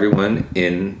picture everyone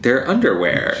in their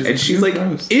underwear. She's like,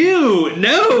 gross. Ew,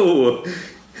 no!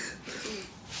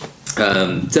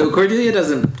 So Cordelia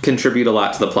doesn't contribute a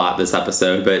lot to the plot this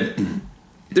episode, but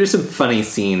there's some funny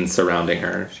scenes surrounding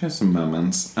her. She has some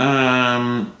moments.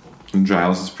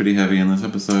 Giles is pretty heavy in this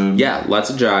episode. Yeah, lots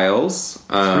of Giles.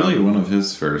 It's really one of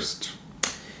his first.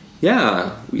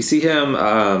 Yeah, we see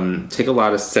him take a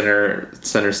lot of center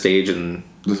stage, and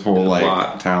this whole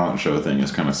talent show thing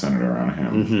is kind of centered around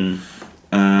him.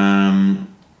 Mm-hmm.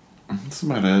 That's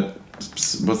about it.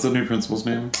 What's the new principal's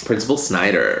name? Principal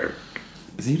Snyder.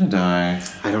 Is he gonna die?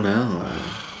 I don't know.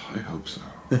 I hope so.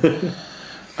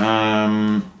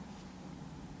 I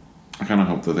kind of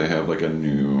hope that they have like a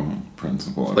new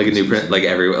principal. Like a new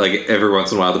every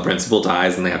once in a while the principal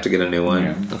dies and they have to get a new one.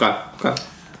 Yeah. Okay.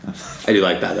 I do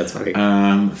like that. That's funny.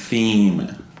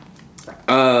 Theme.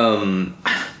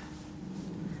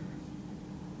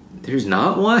 There's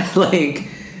not one.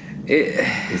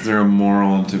 Is there a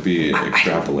moral to be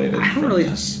extrapolated from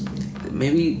this?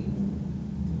 Maybe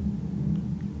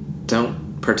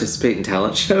don't participate in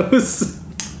talent shows.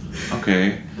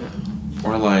 Okay.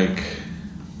 Or I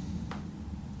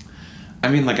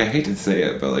mean, I hate to say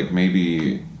it, but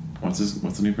maybe what's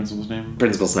the new principal's name?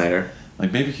 Principal Snyder.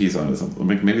 Maybe he's on something.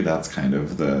 Maybe that's kind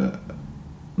of the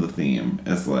theme.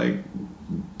 Is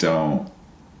don't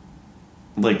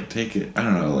like, take it. I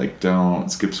don't know. Like,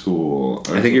 don't skip school.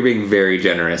 I think you're being very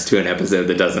generous to an episode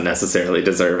that doesn't necessarily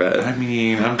deserve it. I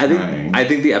mean, I'm trying. I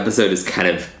think the episode is kind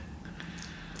of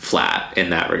flat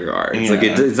in that regard. It's like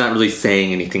it's not really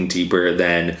saying anything deeper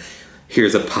than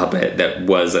here's a puppet that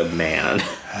was a man.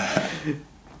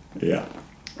 Yeah.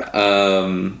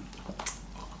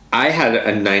 I had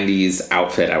a 90s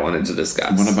outfit I wanted to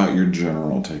discuss. What about your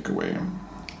general takeaway?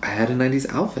 I had a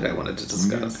 90s outfit I wanted to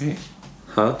discuss. Okay.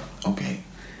 Huh? Okay.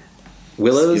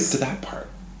 Willow's Skip to that part.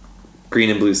 green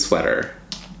and blue sweater.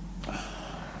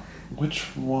 Which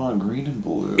one? Green and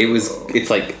blue?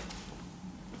 It's like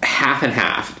half and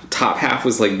half. Top half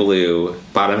was like blue,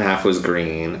 bottom half was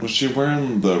green. Was she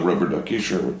wearing the rubber ducky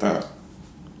shirt with that?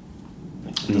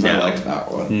 Because I liked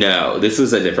that one. No, this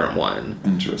was a different one.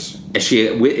 Interesting.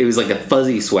 It was like a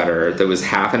fuzzy sweater that was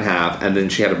half and half, and then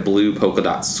she had a blue polka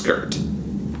dot skirt.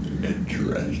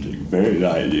 Interesting. Very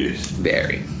 90s.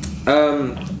 Very.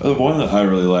 The one that I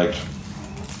really liked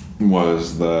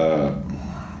was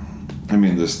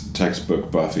this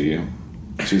textbook Buffy.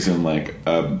 She's in like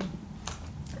a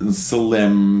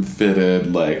slim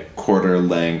fitted, like quarter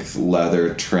length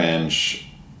leather trench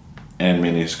and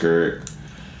mini skirt.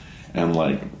 And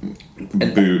like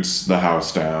boots the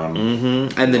house down.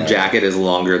 Mm-hmm. And the jacket is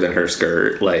longer than her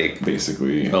skirt. Like,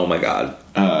 basically. Oh my god.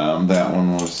 That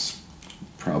one was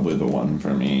probably the one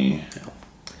for me.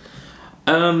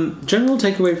 General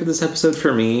takeaway for this episode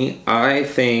for me, I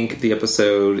think the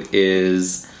episode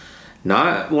is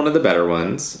not one of the better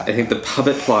ones. I think the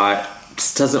puppet plot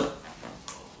just doesn't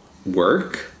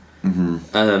work. Mm-hmm.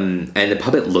 And the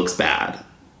puppet looks bad.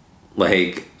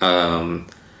 Like, and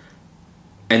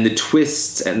the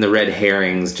twists and the red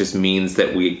herrings just means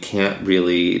that we can't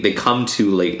really... They come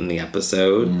too late in the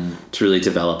episode to really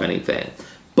develop anything.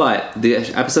 But the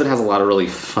episode has a lot of really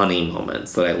funny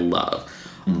moments that I love.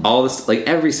 All this... Like,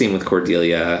 every scene with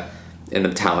Cordelia in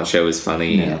the talent show is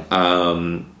funny. Yeah.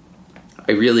 I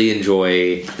really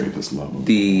enjoy... Greatest love.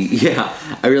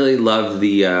 I really love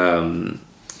the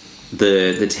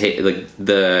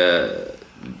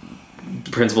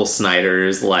Principal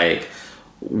Snyder's, like...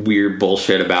 weird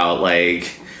bullshit about,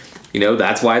 like,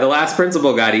 that's why the last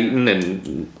principal got eaten,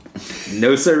 and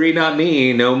no siree, not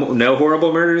me, no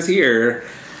horrible murders here,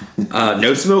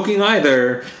 no smoking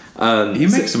either. He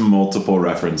makes multiple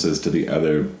references to the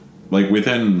other, like,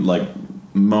 within, like,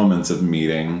 moments of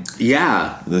meeting.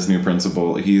 Yeah. This new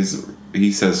principal, he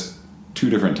says 2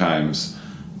 different times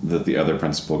that the other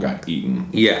principal got eaten.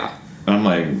 Yeah. And I'm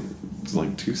like, it's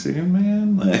like too soon,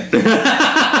 man. Like,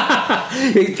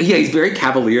 he's very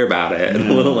cavalier about it, and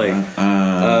a little like.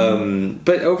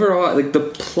 But overall, like, the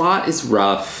plot is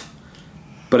rough,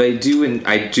 but I do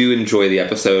enjoy the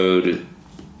episode's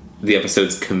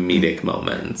comedic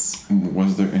moments.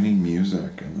 Was there any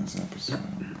music in this episode?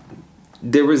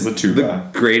 There was the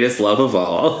tuba. The greatest love of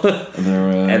all. There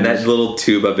was... And that little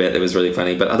tuba bit that was really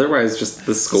funny, but otherwise just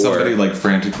the score. Somebody like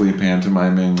frantically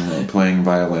pantomiming, playing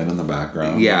violin in the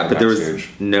background. Yeah, but there was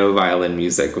no violin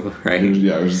music, right?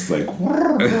 Yeah, it was just like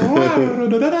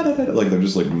like they're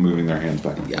just like moving their hands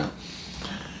back and forth. Yeah.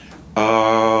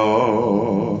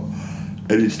 Oh,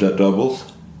 any stunt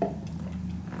doubles?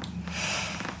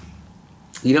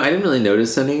 I didn't really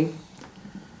notice any.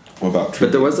 What about trivia?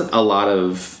 But there wasn't a lot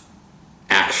of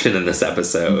action in this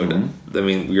episode. Mm-hmm. I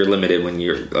mean, you're limited when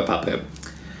you're a puppet.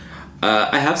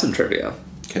 I have some trivia.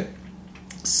 Okay.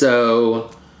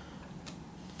 So,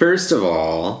 first of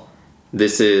all,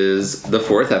 this is the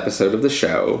 4th episode of the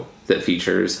show that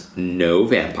features no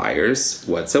vampires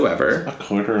whatsoever. A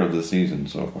quarter of the season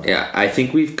so far. Yeah, I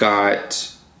think we've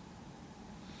got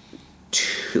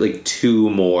 2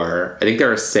 more. I think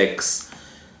there are 6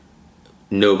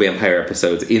 no vampire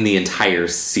episodes in the entire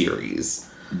series.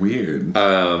 Weird.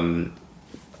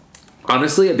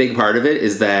 Honestly, a big part of it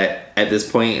is that at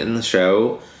this point in the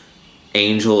show,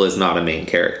 Angel is not a main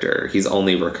character. He's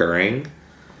only recurring.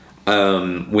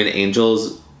 When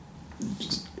Angel's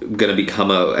gonna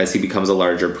as he becomes a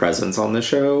larger presence on the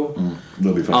show,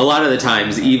 They'll be fine. A lot of the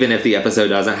times, even if the episode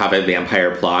doesn't have a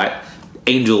vampire plot,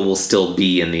 Angel will still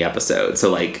be in the episode.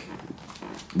 So, like,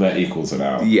 that equals it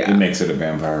out. Yeah. It makes it a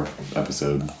vampire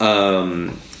episode.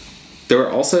 There were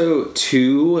also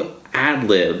 2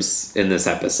 ad-libs in this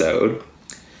episode.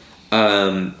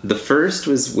 The first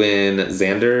was when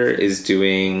Xander is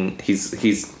doing...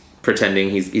 He's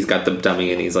pretending... He's got the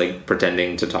dummy and he's, like,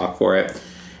 pretending to talk for it.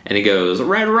 And he goes,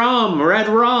 "Red rum! Red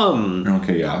rum!"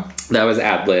 Okay, yeah. That was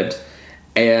ad-libbed.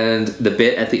 And the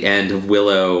bit at the end of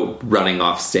Willow running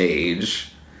off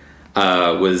stage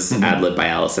was ad-libbed by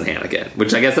Allison Hannigan.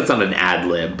 Which I guess that's not an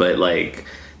ad-lib, but, like...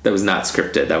 That was not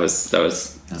scripted. That was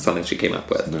something she came up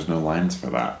with. There's no lines for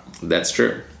that. That's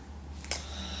true.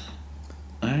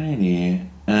 Alrighty.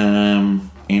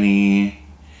 Any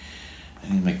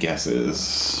of my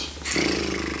guesses?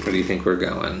 Where do you think we're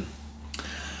going?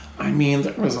 I mean,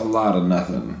 there was a lot of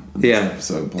nothing in this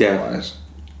episode, plot-wise.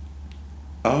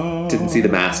 Oh. Didn't see The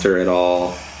Master at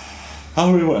all.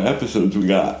 How many more episodes we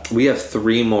got? We have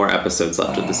 3 more episodes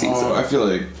left of the season. I feel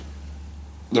like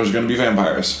there's going to be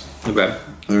vampires. Okay.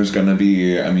 There's going to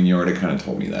be... I mean, you already kind of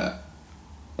told me that.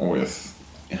 With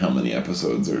how many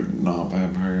episodes are not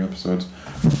vampire episodes.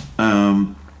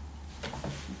 I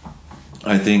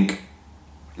think...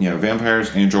 Yeah,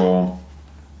 vampires, Angel...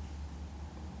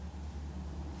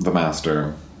 The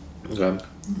Master. Okay.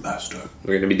 Master.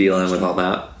 We're going to be dealing with all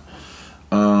that.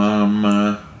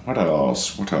 What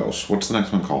else? What's the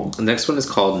next one called? The next one is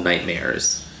called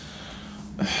Nightmares.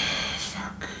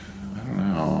 Fuck. I don't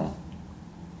know.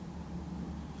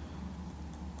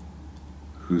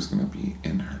 Who's gonna be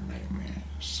in her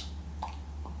nightmares?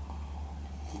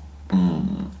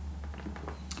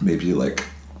 Maybe like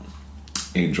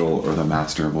Angel or the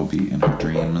Master will be in her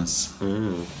dreams.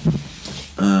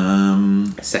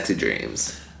 Sexy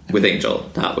Dreams. With Angel,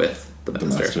 not with the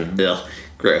Master. Ugh.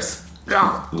 Gross.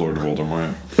 Lord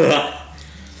Voldemort.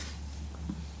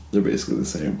 They're basically the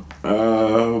same.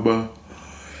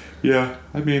 Yeah,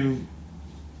 I mean,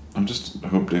 I just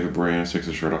hope David Boreanaz takes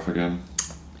his shirt off again.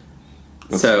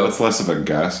 That's less of a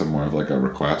guess and more of like a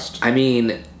request. I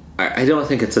mean, I don't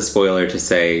think it's a spoiler to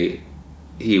say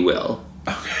he will.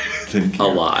 Okay, thank you. A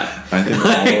lot. I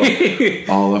think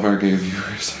all of our gay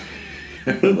viewers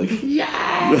are like,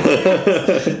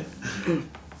 yeah.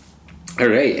 All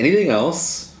right. Anything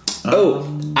else?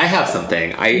 I have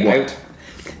something.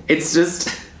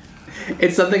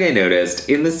 It's something I noticed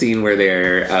in the scene where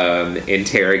they're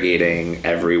interrogating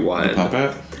everyone. The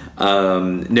puppet?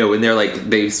 No, when they're like,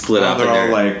 they split up. They're all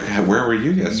like, where were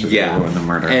you yesterday? Yeah. When the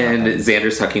murder and happened?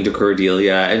 Xander's talking to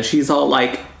Cordelia, and she's all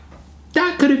like,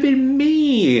 that could have been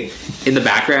me. In the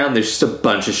background, there's just a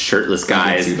bunch of shirtless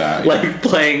guys, see that, like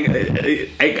playing.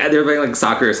 They're playing like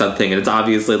soccer or something, and it's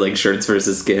obviously like shirts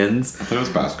versus skins. I thought it was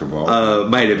basketball.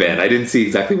 Might have been. I didn't see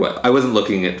exactly what. I wasn't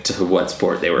looking to what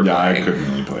sport they were playing. I couldn't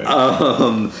really play it.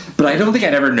 But I don't think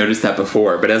I'd ever noticed that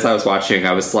before. But as I was watching,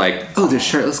 I was like, oh, there's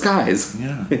shirtless guys.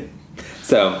 Yeah.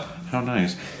 So how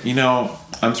nice. You know,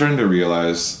 I'm starting to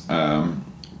realize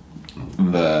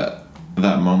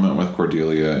that moment with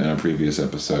Cordelia in a previous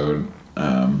episode,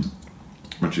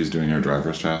 when she's doing her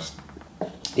driver's test.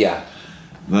 Yeah.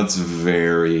 That's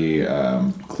very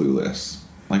Clueless.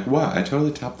 Like, what? I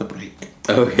totally tapped the brake.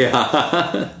 Oh,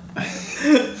 yeah.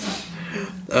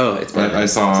 It's been I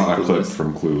saw a clip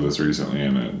from Clueless recently,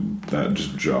 and that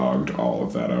just jogged all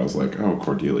of that. I was like, oh,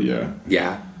 Cordelia.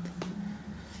 Yeah.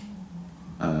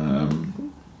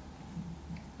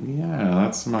 Yeah,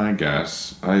 that's my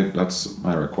guess. That's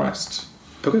my request.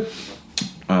 Okay.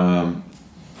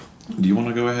 Do you want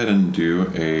to go ahead and do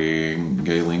a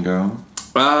gay lingo?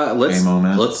 Gay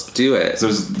moment. Let's do it.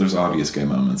 There's obvious gay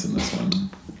moments in this one.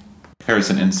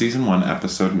 Harrison, in season 1,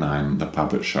 episode 9, The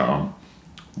Puppet Show,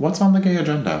 what's on the gay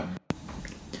agenda?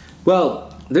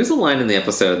 Well, there's a line in the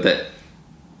episode that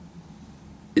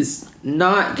is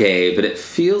not gay, but it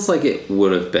feels like it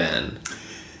would have been.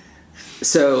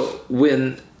 So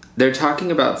when they're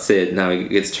talking about Sid, now he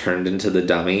gets turned into the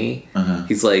dummy.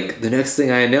 He's like, the next thing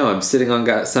I know, I'm sitting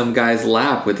on some guy's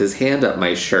lap with his hand up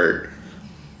my shirt.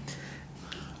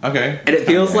 Okay. And it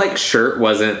feels like shirt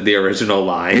wasn't the original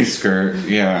line. Skirt,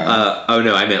 yeah. Oh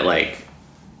no, I meant like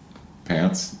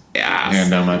pants. Ass.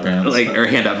 Hand down my pants. Or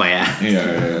hand up my ass.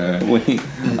 Yeah. Wait.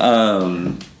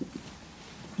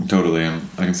 Totally. I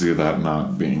can see that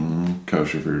not being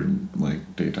kosher for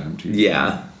like daytime TV.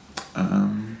 Yeah.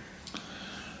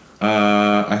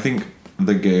 I think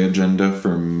the gay agenda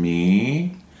for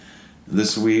me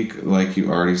this week, like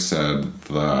you already said,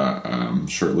 the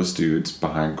shirtless dudes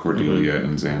behind Cordelia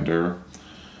and Xander.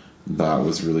 That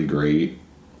was really great.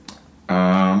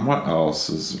 What else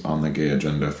is on the gay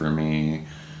agenda for me?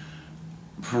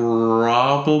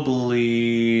 Probably...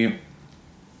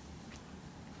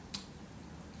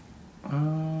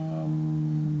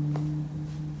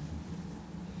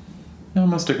 no, I'm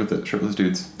gonna stick with it. Shirtless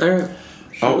dudes. Alright.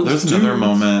 There's another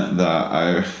moment that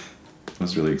I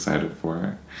was really excited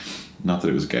for. Not that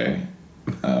it was gay.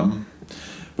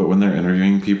 But when they're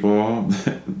interviewing people,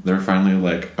 they're finally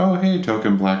like, oh, hey,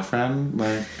 token black friend.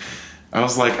 Like, I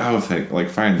was like, oh,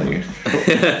 finally.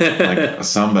 Like,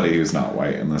 somebody who's not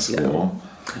white in this school.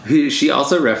 Yeah. She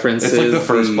also references... It's like the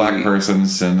first black person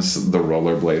since the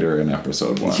rollerblader in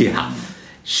episode 1. Yeah.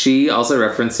 She also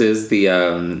references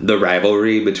the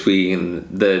rivalry between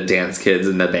the dance kids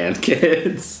and the band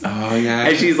kids. Oh, yeah.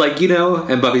 And she's like,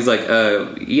 and Buffy's like,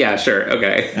 yeah, sure,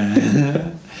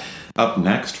 okay. Up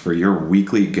next for your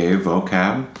weekly gay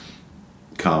vocab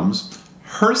comes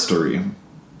herstory.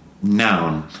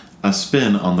 Noun, a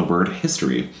spin on the word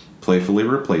history, playfully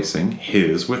replacing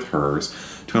his with hers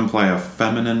to imply a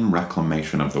feminine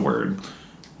reclamation of the word.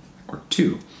 Or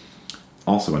 2,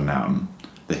 also a noun,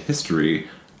 the history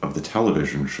of the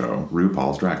television show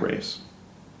RuPaul's Drag Race.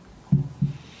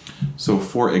 So,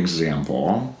 for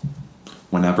example,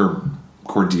 whenever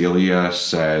Cordelia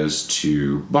says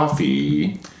to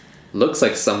Buffy, "Looks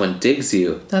like someone digs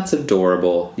you. That's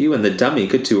adorable. You and the dummy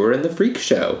could tour in the freak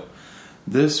show."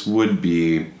 this would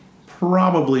be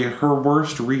probably her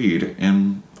worst read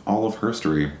in all of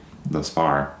herstory thus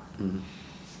far.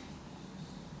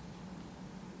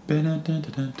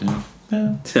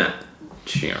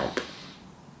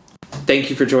 Thank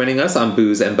you for joining us on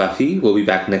Booze and Buffy. We'll be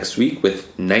back next week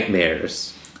with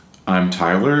Nightmares. I'm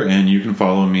Tyler, and you can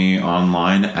follow me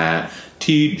online at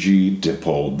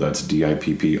TGDippold, that's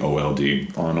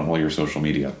DIPPOLD, on all your social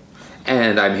media.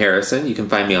 And I'm Harrison. You can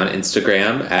find me on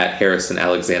Instagram at Harrison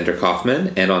Alexander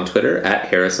Kaufman and on Twitter at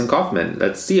Harrison Kaufman.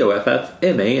 That's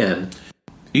COFFMAN.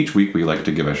 Each week we like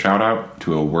to give a shout out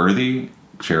to a worthy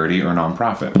charity or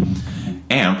nonprofit.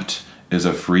 Amped is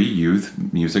a free youth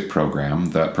music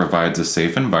program that provides a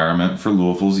safe environment for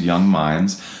Louisville's young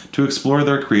minds to explore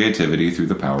their creativity through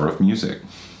the power of music.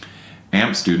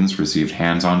 AMP students received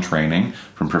hands-on training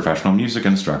from professional music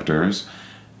instructors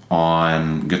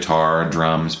on guitar,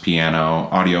 drums, piano,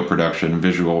 audio production,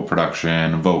 visual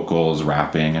production, vocals,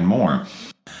 rapping, and more.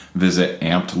 Visit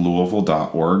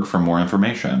ampedlouisville.org for more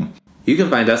information. You can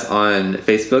find us on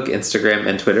Facebook, Instagram,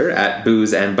 and Twitter at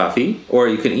Booze and Buffy, or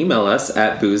you can email us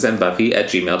at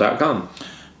boozeandbuffy@gmail.com.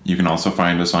 You can also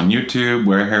find us on YouTube,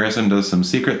 where Harrison does some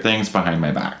secret things behind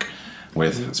my back,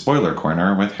 with Spoiler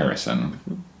Corner with Harrison.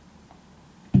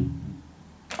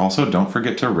 Also, don't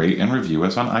forget to rate and review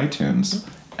us on iTunes,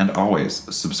 and always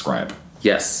subscribe.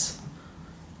 Yes.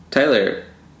 Tyler,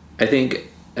 I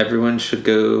think everyone should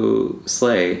go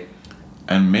slay.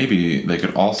 And maybe they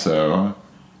could also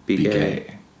Be be gay.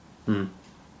 gay.